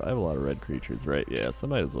have a lot of red creatures, right? Yeah, so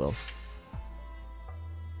might as well.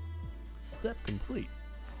 Step complete.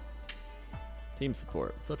 Team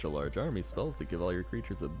support. Such a large army, spells that give all your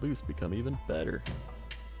creatures a boost become even better.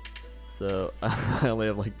 So, I only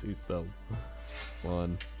have like 2 spells.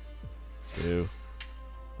 1, 2,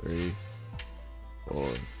 3, 4.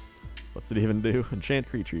 What's it even do? Enchant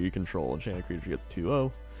creature you control. Enchanted creature gets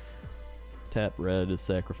 2/0. Tap red is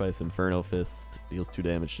sacrifice Inferno Fist. Deals 2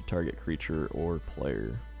 damage to target creature or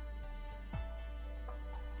player.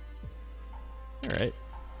 Alright.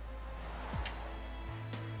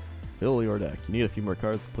 Fill your deck. You need a few more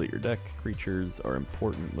cards to complete your deck. Creatures are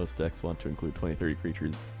important. Most decks want to include 20-30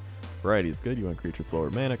 creatures. Variety is good. You want creatures with lower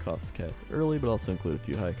mana, cost to cast early, but also include a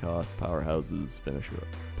few high cost powerhouses. Finish your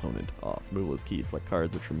opponent off. Removal is key. Select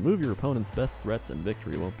cards which remove your opponent's best threats, and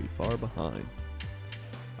victory won't be far behind.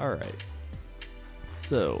 Alright.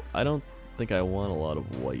 So, I don't think I want a lot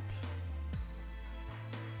of white.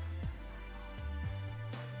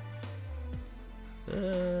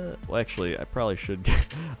 Well, actually, I probably should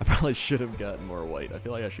have gotten more white. I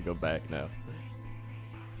feel like I should go back now.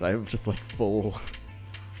 So I'm just like full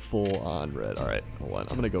on red. All right, hold on.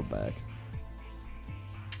 I'm gonna go back.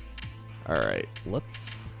 All right,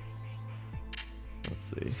 let's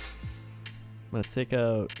see. I'm gonna take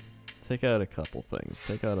out a couple things.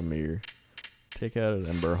 Take out a mirror. Take out an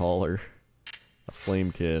Ember Hauler. A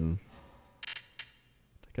Flamekin.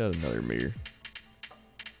 Take out another mirror.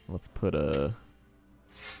 Let's put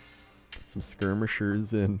some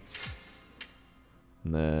skirmishers in,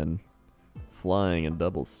 and then flying and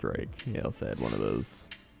double strike. Yeah, let's add one of those.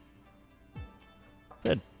 Let's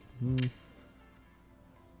add. Good,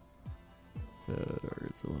 or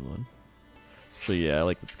is it 1/1? Actually, yeah, I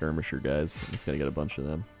like the skirmisher guys. I'm just gotta get a bunch of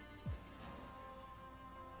them.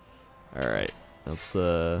 All right, let's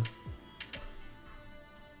so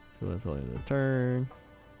that's the end of the turn.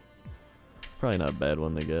 It's probably not a bad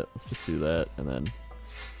one to get. Let's just do that, and then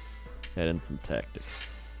add in some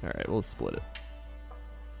tactics. Alright, we'll split it.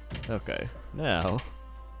 Okay, now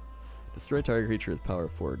destroy target creature with power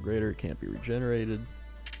 4 or greater. Can't be regenerated.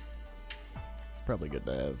 It's probably good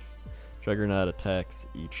to have. Juggernaut attacks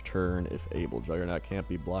each turn if able. Juggernaut can't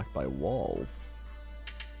be blocked by walls.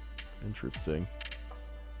 Interesting.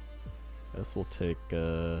 Guess we'll take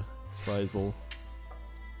Frizel.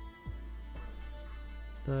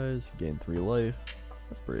 Dies, gain 3 life.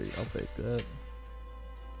 That's pretty, I'll take that.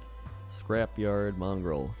 Scrapyard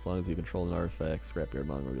Mongrel. As long as you control an artifact, Scrapyard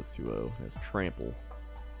Mongrel gets 2-0. It has Trample.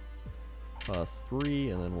 Costs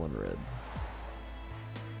 3 and then 1 red.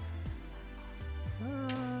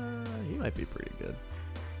 He might be pretty good.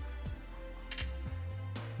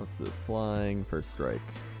 What's this? Flying, first strike.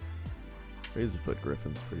 Razorfoot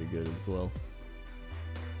Griffin's pretty good as well.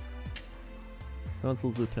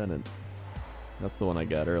 Consul's Lieutenant. That's the one I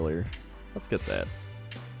got earlier. Let's get that.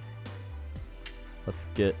 Let's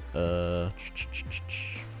get, so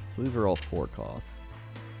these are all 4 costs.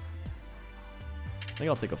 I think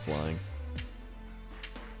I'll take a flying.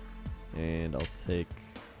 And I'll take,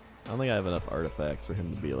 I don't think I have enough artifacts for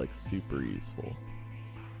him to be like super useful.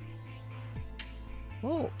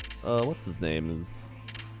 Well, what's his name is,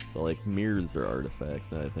 the like mirrors are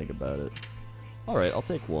artifacts now that I think about it. Alright, I'll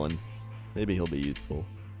take 1. Maybe he'll be useful.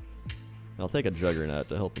 I'll take a Juggernaut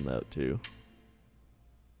to help him out too.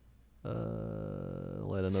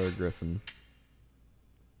 Let another Griffin.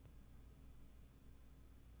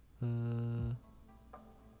 No,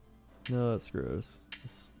 that's gross.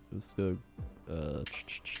 Let's go.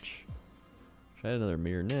 Try another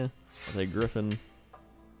mirror. Nah. I'll take Griffin.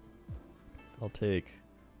 I'll take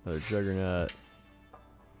another Juggernaut.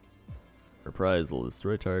 Reprisal.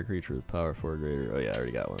 Destroy target creature with power 4 or greater. Oh yeah, I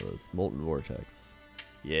already got one of those. Molten Vortex.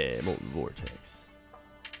 Yeah, Molten Vortex.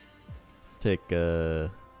 Let's take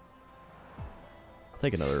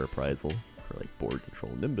take another Reprisal for like board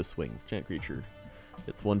control. Nimbus Wings, chant creature.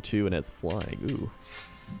 It's 1/2 and has flying. Ooh.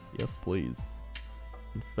 Yes, please.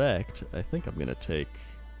 In fact, I think I'm gonna take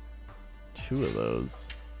 2 of those.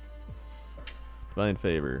 Divine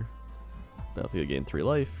Favor. Battlefield gain 3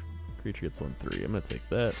 life. Creature gets 1/3. I'm gonna take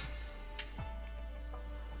that.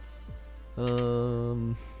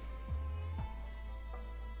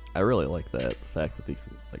 I really like that. The fact that these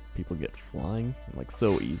like people get flying like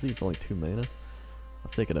so easy. It's only 2 mana.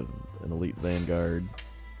 I'll take an Elite Vanguard.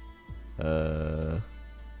 I'll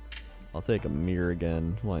take a Mirror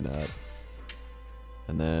again. Why not?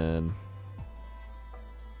 And then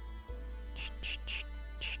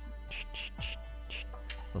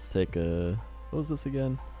let's take a, what was this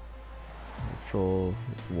again? Control.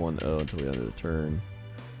 It's 1/0 until the end of the turn.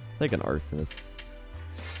 Take an Arsonist.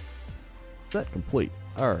 Set complete.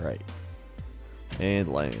 Alright.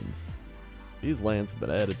 And lands. These lands have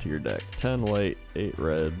been added to your deck. 10 white, 8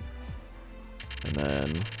 red. And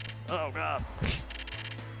then, oh god.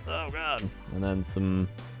 Oh god. And then some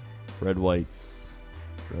red whites.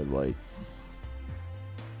 Red whites.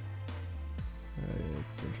 Alright,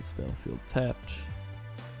 Eccentric Battlefield tapped.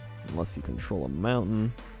 Unless you control a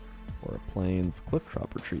mountain or a plains. Cliff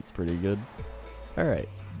Drop Retreat's pretty good. Alright.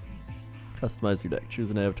 Customize your deck. Choose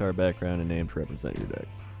an avatar background and name to represent your deck.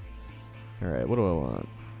 Alright, what do I want?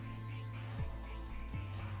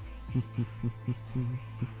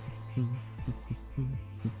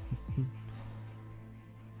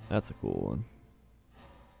 That's a cool one.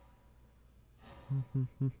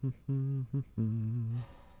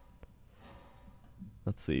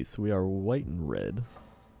 Let's see, so we are white and red.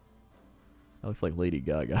 That looks like Lady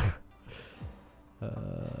Gaga.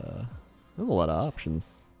 There's a lot of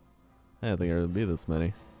options. I didn't think there would be this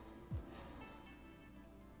many.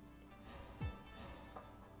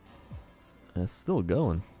 And it's still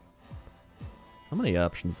going. How many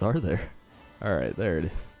options are there? Alright, there it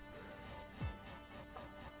is.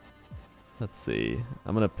 Let's see.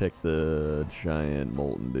 I'm gonna pick the giant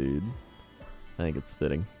molten dude. I think it's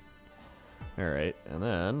fitting. Alright, and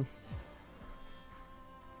then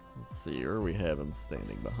let's see where we have him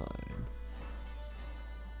standing behind.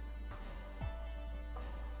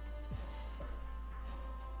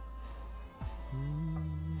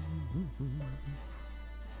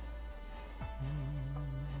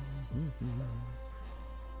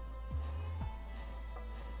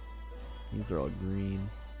 These are all green.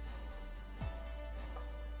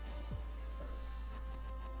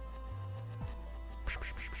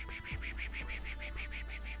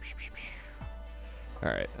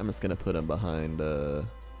 Alright, I'm just gonna put him behind, that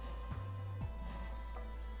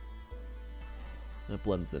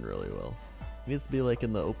blends in really well. He needs to be like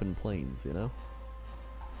in the open plains, you know?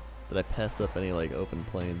 Did I pass up any like open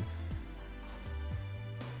plains?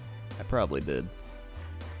 I probably did.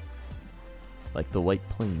 Like the white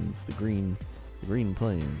plains, the green Green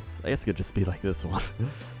Plains. I guess it could just be like this one.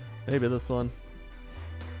 Maybe this one.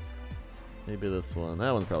 Maybe this one.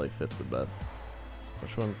 That one probably fits the best.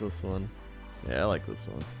 Which one's this one? Yeah, I like this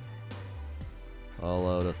one. All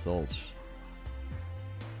Out Assault.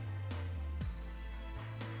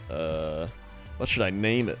 What should I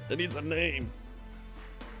name it? It needs a name.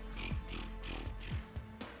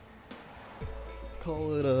 Let's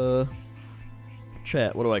call it,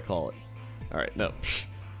 chat. What do I call it? Alright, no.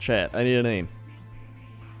 Chat, I need a name.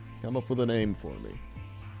 Come up with a name for me.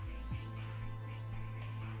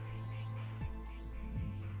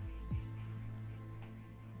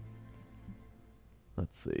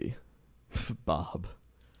 Let's see. Bob.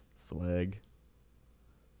 Swag.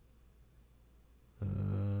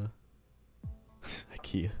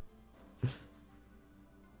 IKEA.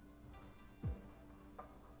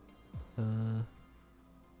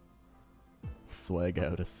 Swag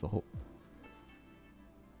Out Assault.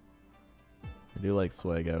 I do like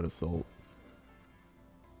Swag Out Assault.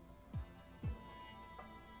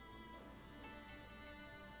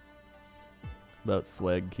 About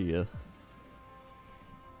Swag Kia.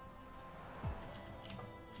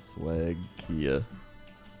 Swag Kia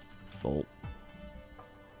Assault.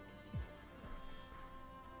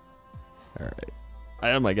 Alright.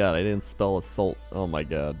 Oh my god, I didn't spell assault. Oh my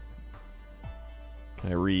god.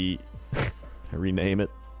 Can I rename it?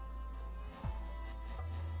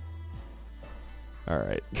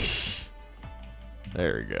 Alright.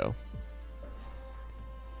 There we go.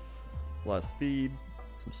 A lot of speed,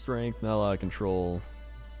 some strength, not a lot of control,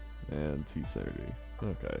 and 2 synergy.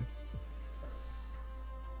 Okay.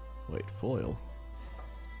 Wait, foil?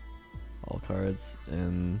 All cards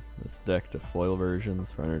in this deck to foil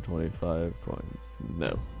versions for 125 coins.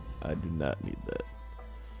 No, I do not need that.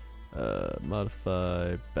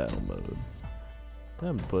 Modify battle mode.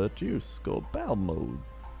 Time to put it to use. Go battle mode.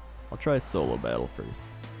 I'll try solo battle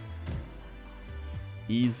first.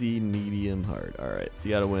 Easy, medium, hard. Alright, so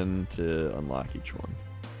you gotta win to unlock each one.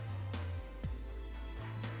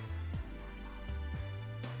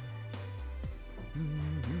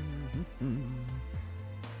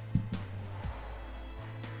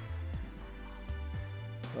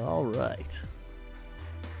 Alright.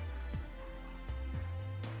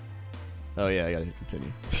 Oh yeah, I gotta hit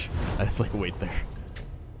continue. I just like wait there.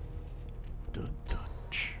 Dun dun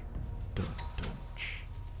ch. Dun dun ch.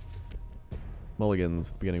 Mulligans.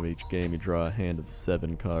 At the beginning of each game, you draw a hand of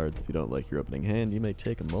 7 cards. If you don't like your opening hand, you may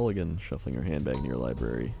take a mulligan, shuffling your hand back into your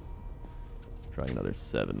library. Drawing another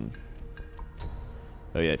 7.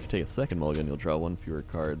 Oh yeah, if you take a second mulligan, you'll draw 1 fewer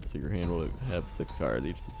cards, so your hand will have 6 cards,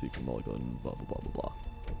 each subsequent mulligan, blah blah blah blah blah.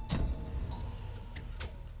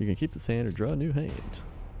 You can keep this hand or draw a new hand.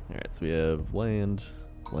 Alright, so we have land,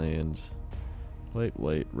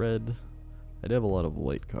 white, red. I do have a lot of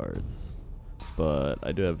white cards, but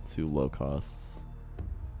I do have 2 low costs.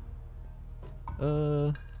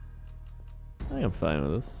 I think I'm fine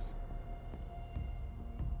with this.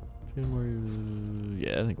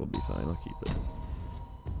 Yeah, I think we'll be fine. I'll keep it.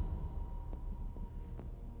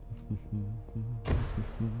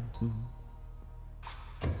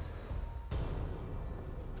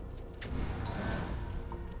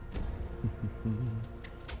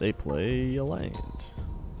 They play a land.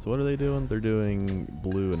 So what are they doing? They're doing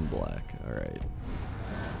blue and black. Alright.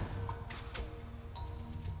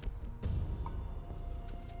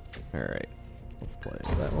 Alright. Let's play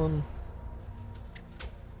that one.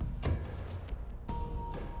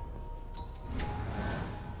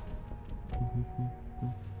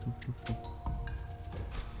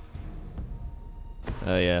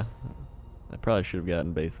 Oh yeah. I probably should have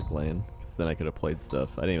gotten basic land, because then I could have played stuff.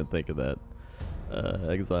 I didn't even think of that.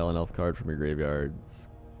 Exile an elf card from your graveyard.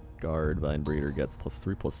 Guard, Vine Breeder gets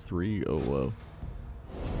 +3/+3. Oh, whoa.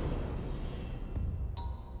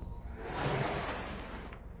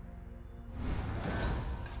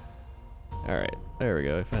 Alright, there we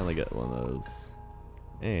go. I finally got one of those.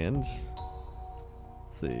 And,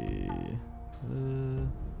 let's see.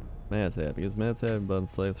 Mana tap. Because mana tap and button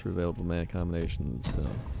slave through available mana combinations.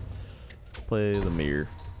 Done. Let's play the mirror.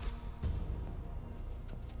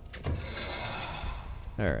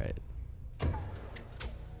 Alright.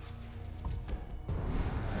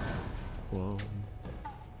 Whoa.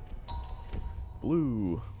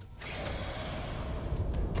 Blue.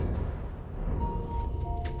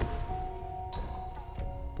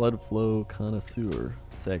 Blood Flow Connoisseur.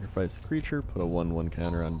 Sacrifice a creature, put a 1/1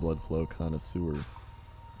 counter on Blood Flow Connoisseur.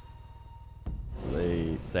 So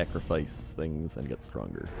they sacrifice things and get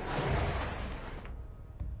stronger.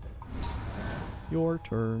 Your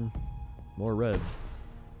turn. More red.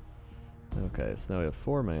 Okay, so now we have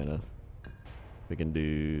 4 mana. We can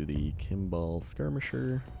do the Kimball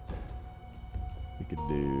Skirmisher. We could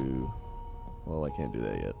do... Well, I can't do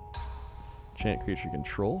that yet. Enchant Creature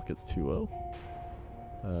Control gets 2-0.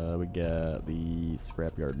 We got the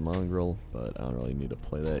Scrapyard Mongrel, but I don't really need to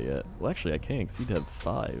play that yet. Well, actually I can, because he'd have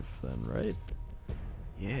 5 then, right?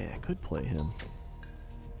 Yeah, I could play him.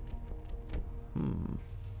 You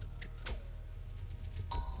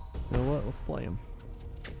know what? Let's play him.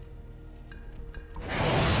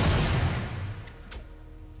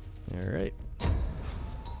 Alright. So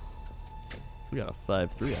we got a 5-3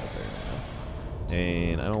 out there now.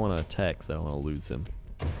 And I don't want to attack, because I don't want to lose him.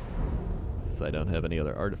 Since I don't have any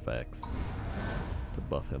other artifacts to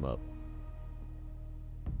buff him up.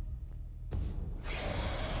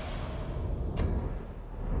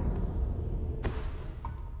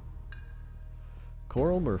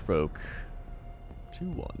 Coral Merfolk.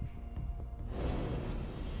 2-1.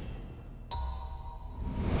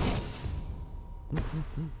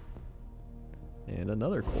 And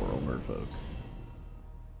another Coral Merfolk.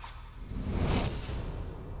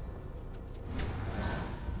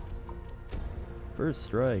 First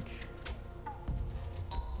strike.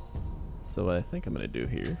 So what I think I'm gonna do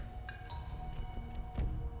here.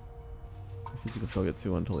 Physical control gets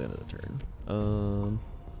 2-1 until the end of the turn.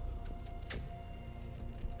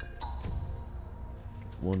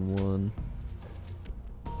 1-1.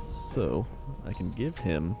 So I can give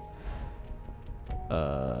him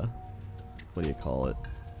what do you call it?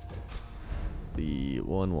 The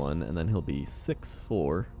 1-1, and then he'll be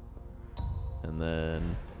 6-4. And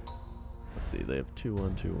then let's see, they have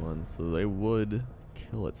 2-1, 2-1, so they would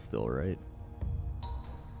kill it still, right?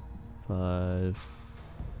 5.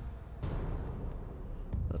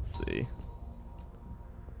 Let's see.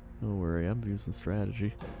 Don't worry, I'm using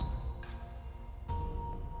strategy.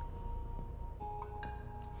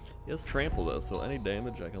 He has trample though, so any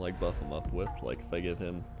damage I can like buff him up with. Like if I give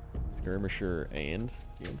him Skirmisher and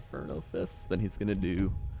the Inferno Fist, then he's gonna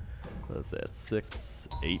do, what is that, 6,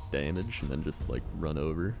 8 damage, and then just like run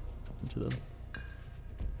over into them.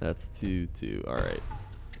 That's 2-2. Alright.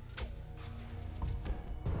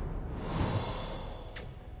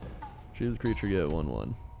 Choose creature, get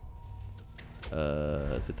 1-1.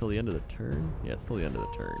 Is it till the end of the turn? Yeah, it's till the end of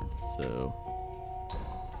the turn, so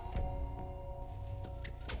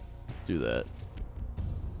let's do that.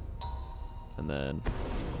 And then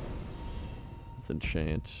let's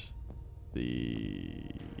enchant the...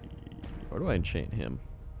 Where do I enchant him?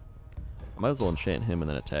 I might as well enchant him and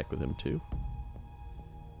then attack with him too.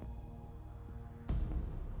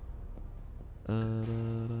 I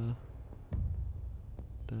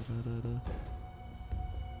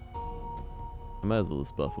might as well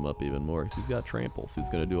just buff him up even more because he's got trample, so he's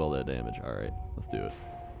going to do all that damage. Alright, let's do it.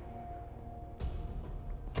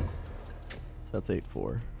 So that's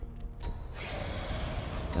 8-4.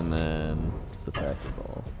 And then just attack with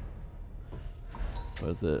all.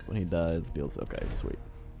 What is it? When he dies, it deals. Okay, sweet.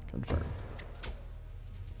 Confirm.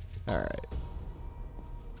 Alright.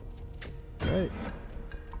 Alright.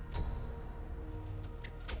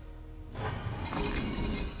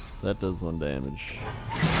 So that does 1 damage.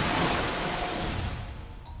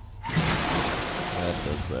 That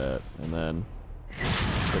does that. And then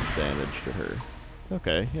 6 damage to her.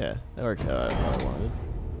 Okay, yeah. That worked out how I wanted.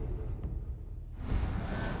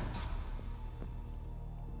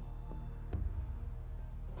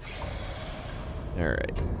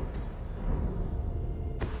 Alright.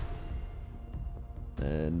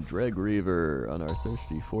 And Dreg Reaver on our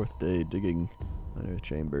thirsty 4th day digging an earth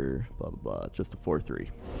chamber, blah blah blah. It's just a 4-3.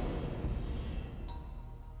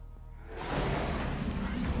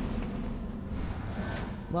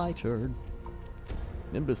 My turn.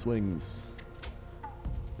 Nimbus Wings.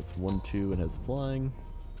 It's 1-2 and has flying.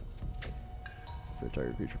 Spare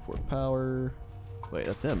target creature 4 power. Wait,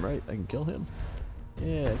 that's him, right? I can kill him?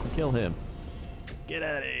 Yeah, I can kill him. Get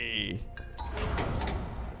out of here!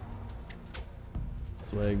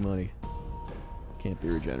 Swag money. Can't be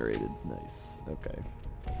regenerated. Nice. Okay.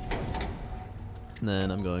 And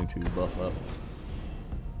then I'm going to buff up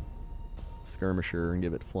Skirmisher and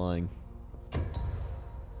give it flying.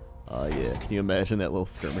 Oh yeah, can you imagine that little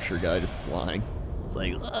Skirmisher guy just flying? It's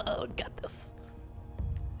like, oh, got this.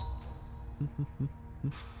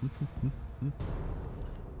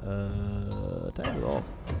 Time to roll.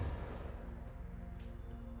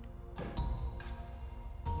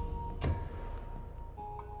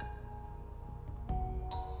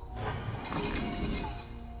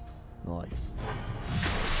 Nice.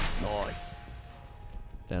 Nice.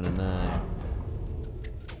 Down to 9.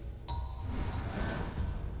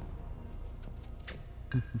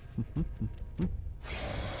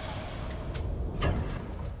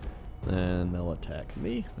 And they'll attack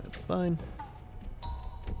me. That's fine.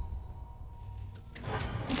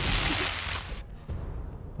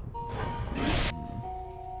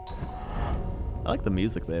 I like the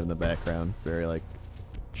music they have in the background. It's very like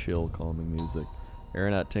chill, calming music.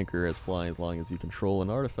 Aeronaut Tinker is flying as long as you control an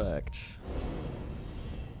artifact.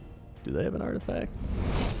 Do they have an artifact?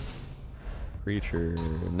 Creature.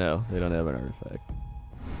 No, they don't have an artifact.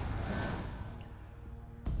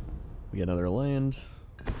 We get another land.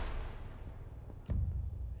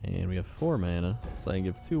 And we have 4 mana, so I can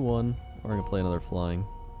give 2/1. We're going to play another flying.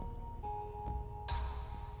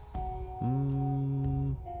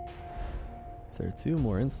 If there are 2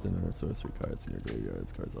 more instant or sorcery cards in your graveyard,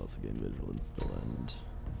 these cards also gain vigilance till end.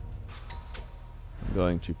 I'm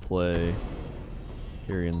going to play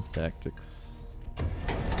Carrion's Tactics.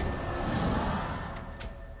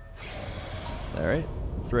 Alright,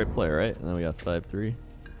 that's the right play, right? And then we got 5/3.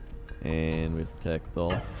 And we attack with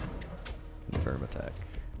all. Confirm attack.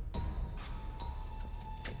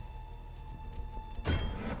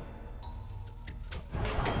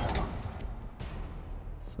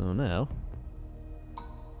 So now,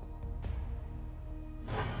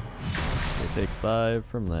 they take 5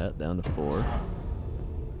 from that down to 4.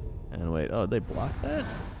 And wait, oh, they block that?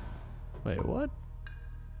 Wait, what?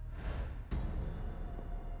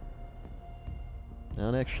 I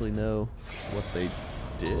don't actually know what they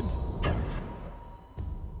did.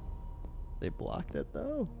 They blocked it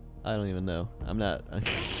though? I don't even know. I am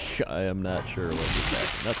not sure what just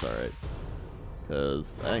happened. That's alright.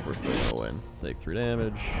 Because I think we're still gonna win. Take 3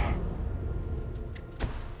 damage.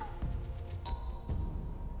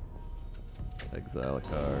 Exile a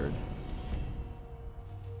card.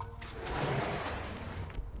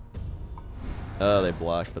 Oh, they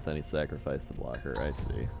blocked, but then he sacrificed the blocker. I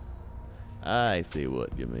see. I see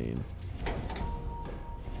what you mean.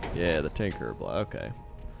 Yeah, the Tinker block. Okay.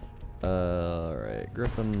 Alright,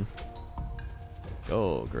 Griffin.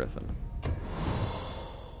 Go, Griffin.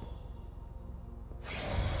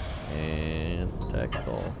 And it's attack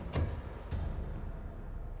call.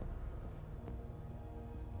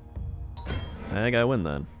 I think I win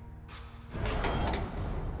then.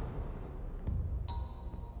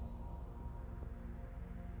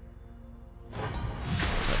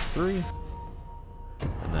 That's 3.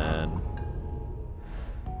 And then...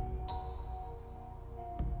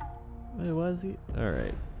 Wait, why is he...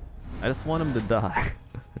 Alright. I just want him to die.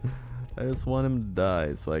 I just want him to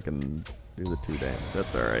die so I can do the 2 damage.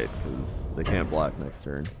 That's alright, because they can't block next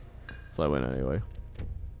turn. So I win anyway.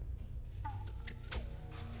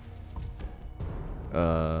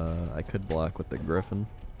 I could block with the Griffin.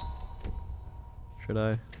 Should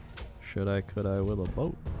I? Should I? Could I with a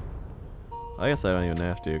boat? I guess I don't even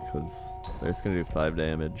have to, because they're just going to do 5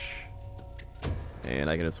 damage. And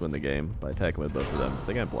I can just win the game by attacking with both of them, because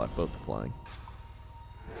they can't block both the flying.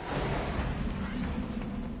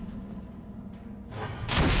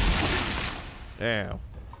 Damn.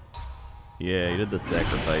 Yeah, he did the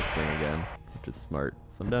sacrifice thing again, which is smart.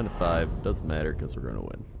 So I'm down to 5. Doesn't matter, because we're going to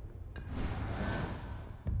win.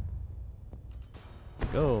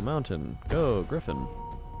 Go, Mountain. Go, Griffin.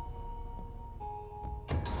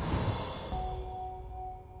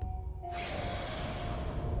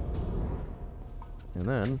 And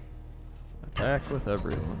then, attack with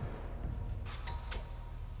everyone.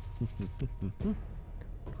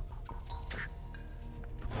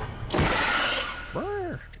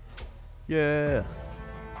 Yeah!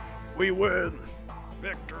 We win!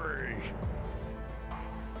 Victory!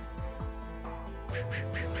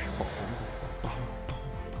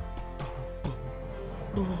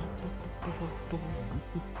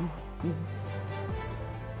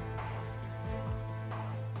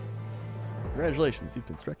 Congratulations, you've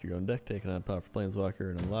constructed your own deck, taken on powerful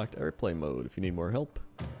Planeswalker, and unlocked every play mode. If you need more help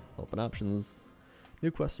and options,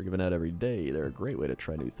 new quests are given out every day. They're a great way to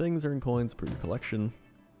try new things, earn coins, improve your collection.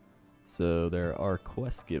 So there are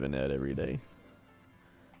quests given out every day.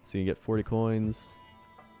 So you can get 40 coins.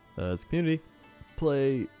 As a community,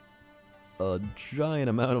 play a giant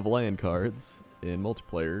amount of land cards in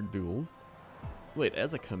multiplayer duels. Wait,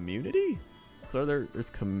 as a community? So there's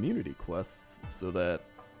community quests so that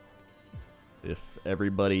if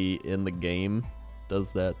everybody in the game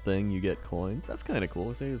does that thing, you get coins. That's kind of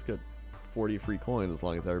cool. So you just get 40 free coins as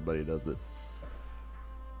long as everybody does it.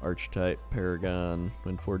 Archetype Paragon.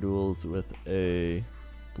 Win 4 duels with a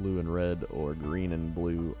blue and red or green and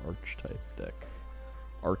blue archetype deck.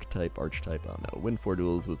 Archetype, I don't know. Win 4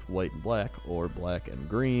 duels with white and black or black and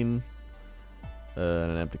green.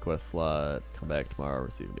 And an empty quest slot. Come back tomorrow,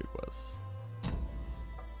 receive a new quest.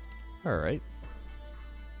 Alright.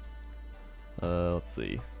 Let's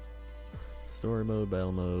see. Story mode,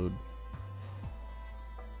 battle mode.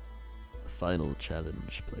 final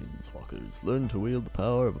challenge, Planeswalkers. Learn to wield the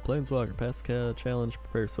power of a Planeswalker. Pass the challenge,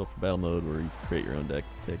 prepare yourself for battle mode where you create your own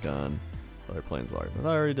decks to take on other Planeswalkers. I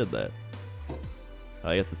already did that.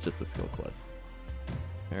 I guess it's just a skill quest.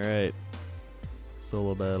 Alright.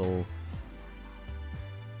 Solo battle.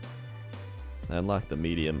 I unlock the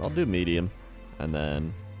medium. I'll do medium. And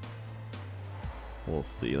then we'll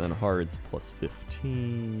see. Then hards plus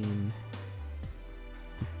 15.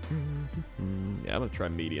 Yeah, I'm gonna try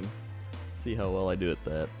medium. See how well I do at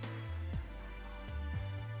that.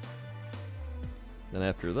 Then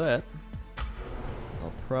after that,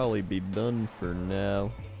 I'll probably be done for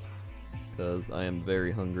now, because I am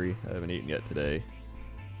very hungry. I haven't eaten yet today.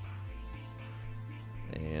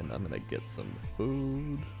 And I'm gonna get some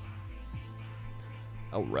food.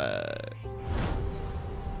 Alright.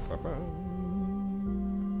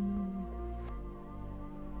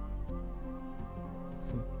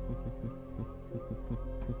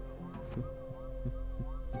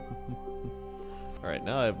 Alright,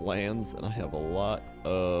 now I have lands and I have a lot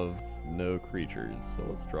of no creatures, so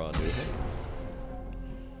let's draw a new hand.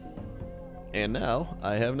 And now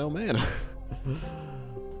I have no mana.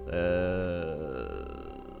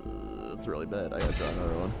 That's really bad. I gotta draw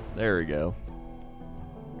another one. There we go.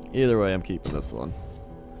 Either way, I'm keeping this one.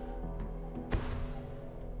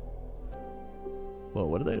 Whoa,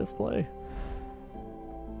 what did they just play?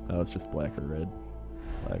 Oh, it's just black or red.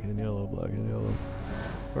 Black and yellow, black and yellow.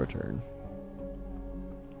 For a turn.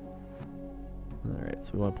 Alright,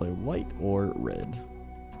 so we want to play white or red.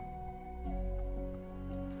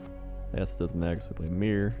 Yes, doesn't matter, so we play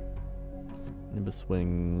mirror. Nimbus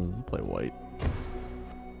swings, play white.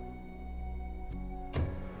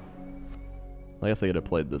 I guess I could have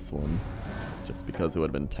played this one, just because it would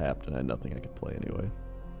have been tapped and I had nothing I could play anyway.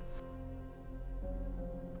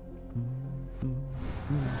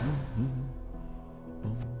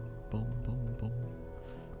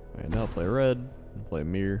 Alright, now I'll play red and play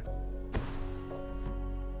mirror.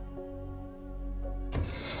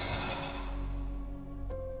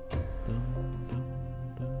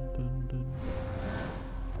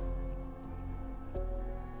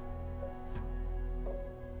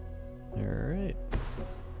 Alright.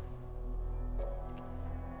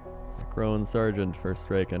 Rowan Sergeant, first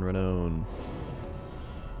strike and renown.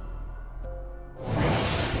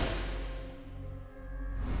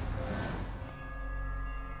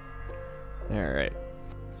 Alright,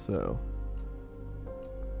 so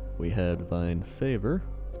we had Divine Favor.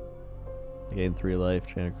 Gain 3 life,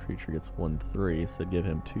 channel creature gets 1/3, so give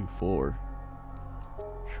him 2/4.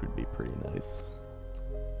 Should be pretty nice.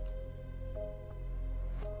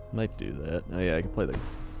 Might do that. Oh yeah, I can play the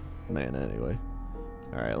mana anyway.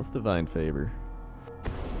 Alright, let's Divine Favor.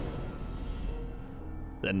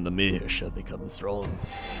 Then the mirror shall become strong.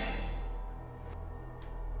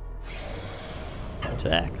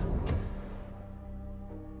 Attack.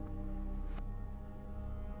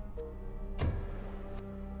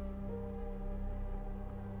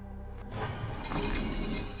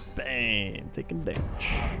 Bam! Taking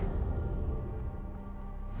damage.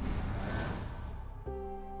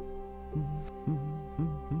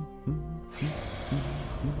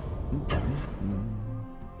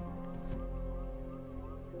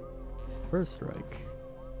 First strike.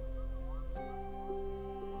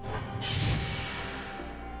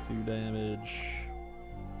 2 damage.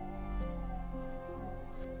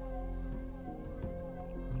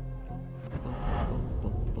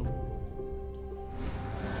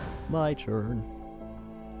 My turn.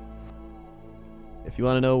 If you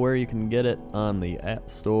want to know where you can get it on the App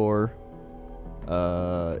Store,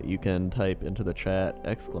 you can type into the chat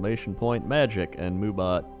 !magic and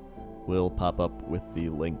Moobot will pop up with the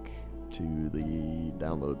link to the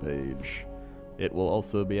download page. It will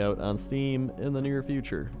also be out on Steam in the near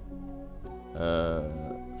future.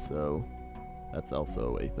 So that's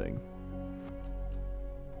also a thing.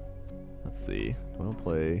 Let's see. Do I want to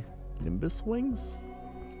play Nimbus Wings?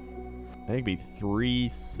 I think it'd be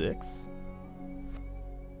 3/6.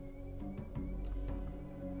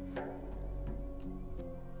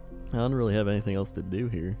 I don't really have anything else to do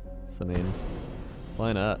here. So, I mean,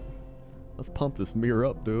 why not? Let's pump this mirror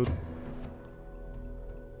up, dude.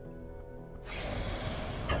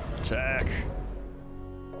 Attack.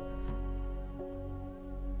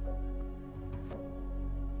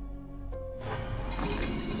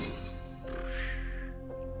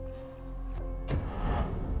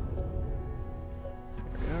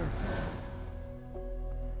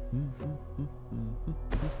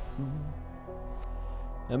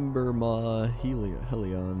 Ember Maw,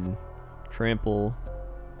 Helion, Trample.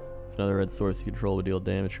 If another red source you control would deal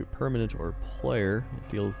damage to a permanent or player. It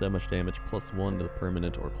deals that much damage +1 to the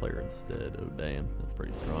permanent or player instead. Oh damn, that's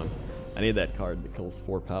pretty strong. I need that card that kills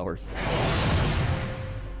 4 powers.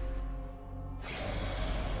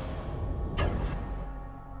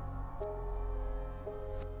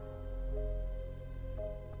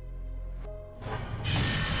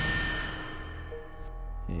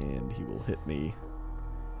 And he will hit me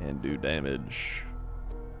and do damage.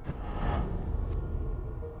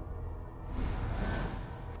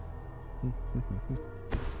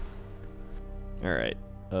 Alright,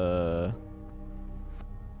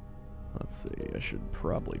 let's see, I should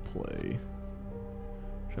probably play...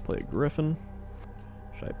 Should I play a Griffin?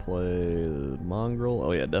 Should I play the Mongrel?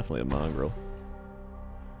 Oh yeah, definitely a Mongrel.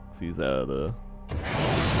 He's out of the... So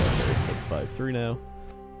that's 5-3 now.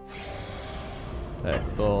 Attack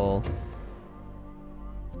with all.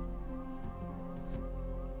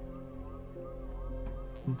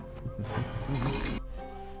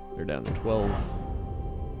 They're down to 12.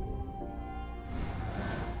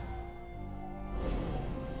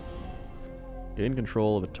 Gain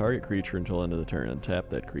control of a target creature until end of the turn. Untap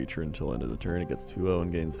that creature until end of the turn. It gets 2-0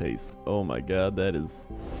 and gains haste. Oh my god, that is...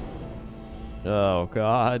 Oh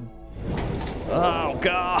god. Oh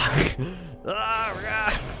god. Oh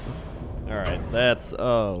god. Alright, that's...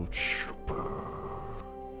 Oh.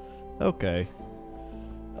 Okay.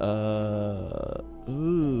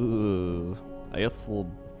 Ooh. I guess we'll...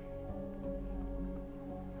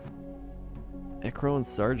 Necro and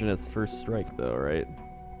Sergeant has first strike though, right?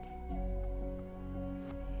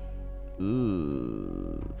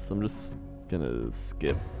 Ooh. So I'm just gonna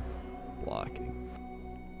skip blocking.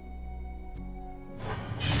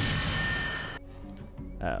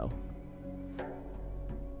 Ow.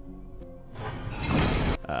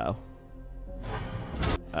 Ow.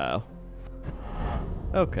 Ow.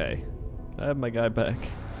 Okay. Can I have my guy back?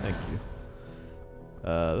 Thank you.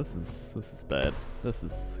 This is bad. This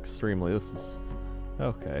is extremely, this is...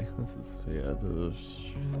 Okay, this is, yeah,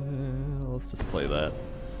 let's just play that.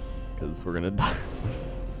 Because we're gonna die.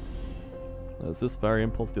 Is this Fire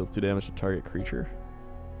Impulse deals 2 damage to target creature?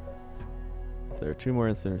 If there are 2 more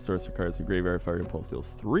instant or sorcery cards in graveyard, Fire Impulse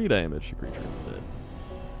deals 3 damage to creature instead.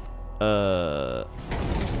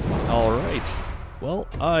 Alright. Well,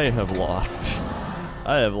 I have lost.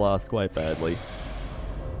 I have lost quite badly.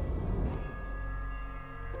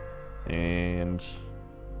 And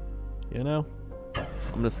you know,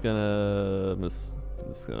 I'm just gonna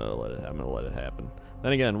let it happen.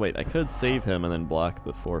 Then again, wait, I could save him and then block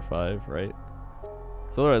the 4/5, right?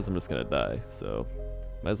 So otherwise I'm just gonna die, so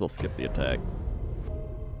might as well skip the attack.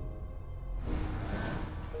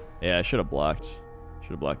 Yeah, I should have blocked.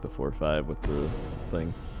 Should have blocked the 4/5 with the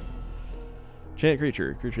thing. Chant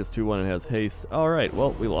creature. Creature has 2/1 and has haste. Alright,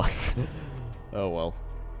 well, we lost. Oh well.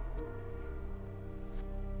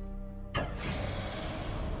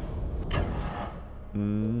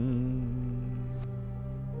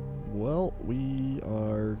 Well, we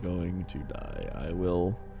are going to die. I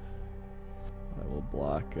will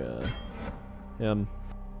block him,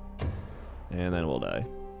 and then we'll die.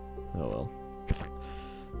 Oh well.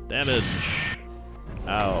 Damage.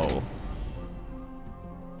 Ow.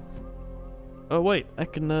 Oh wait, I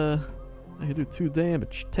can do 2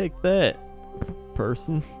 damage. Take that,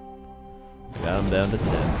 person. Got him down to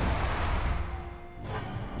 10.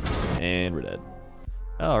 And we're dead.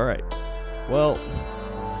 Alright. Well,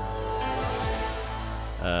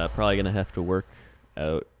 probably gonna have to work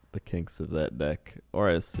out the kinks of that deck. Or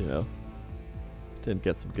as, you know, didn't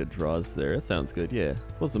get some good draws there. That sounds good, yeah.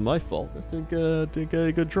 Wasn't my fault. Just didn't get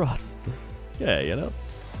any good draws. Yeah, you know.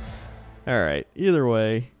 Alright, either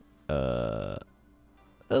way, that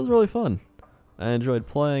was really fun. I enjoyed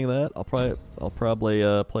playing that. I'll probably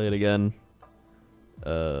play it again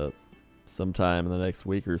sometime in the next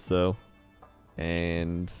week or so.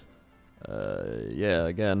 And yeah,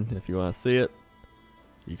 again, if you want to see it,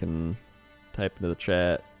 you can type into the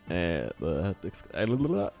chat the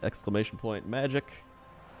exclamation point magic,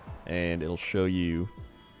 and it'll show you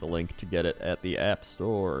the link to get it at the App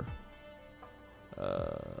Store.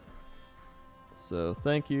 So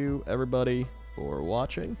thank you everybody for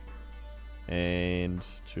watching, and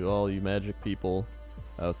to all you Magic people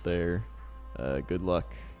out there, good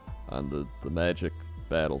luck on the Magic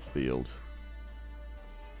battlefield,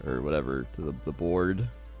 or whatever, the board,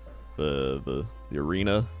 the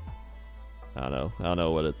arena. I don't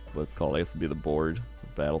know what it's called. I guess it'd be the board,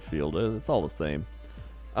 the battlefield. It's all the same.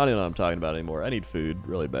 I don't even know what I'm talking about anymore. I need food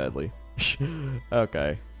really badly.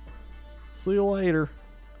 Okay. See you later.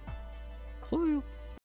 See you.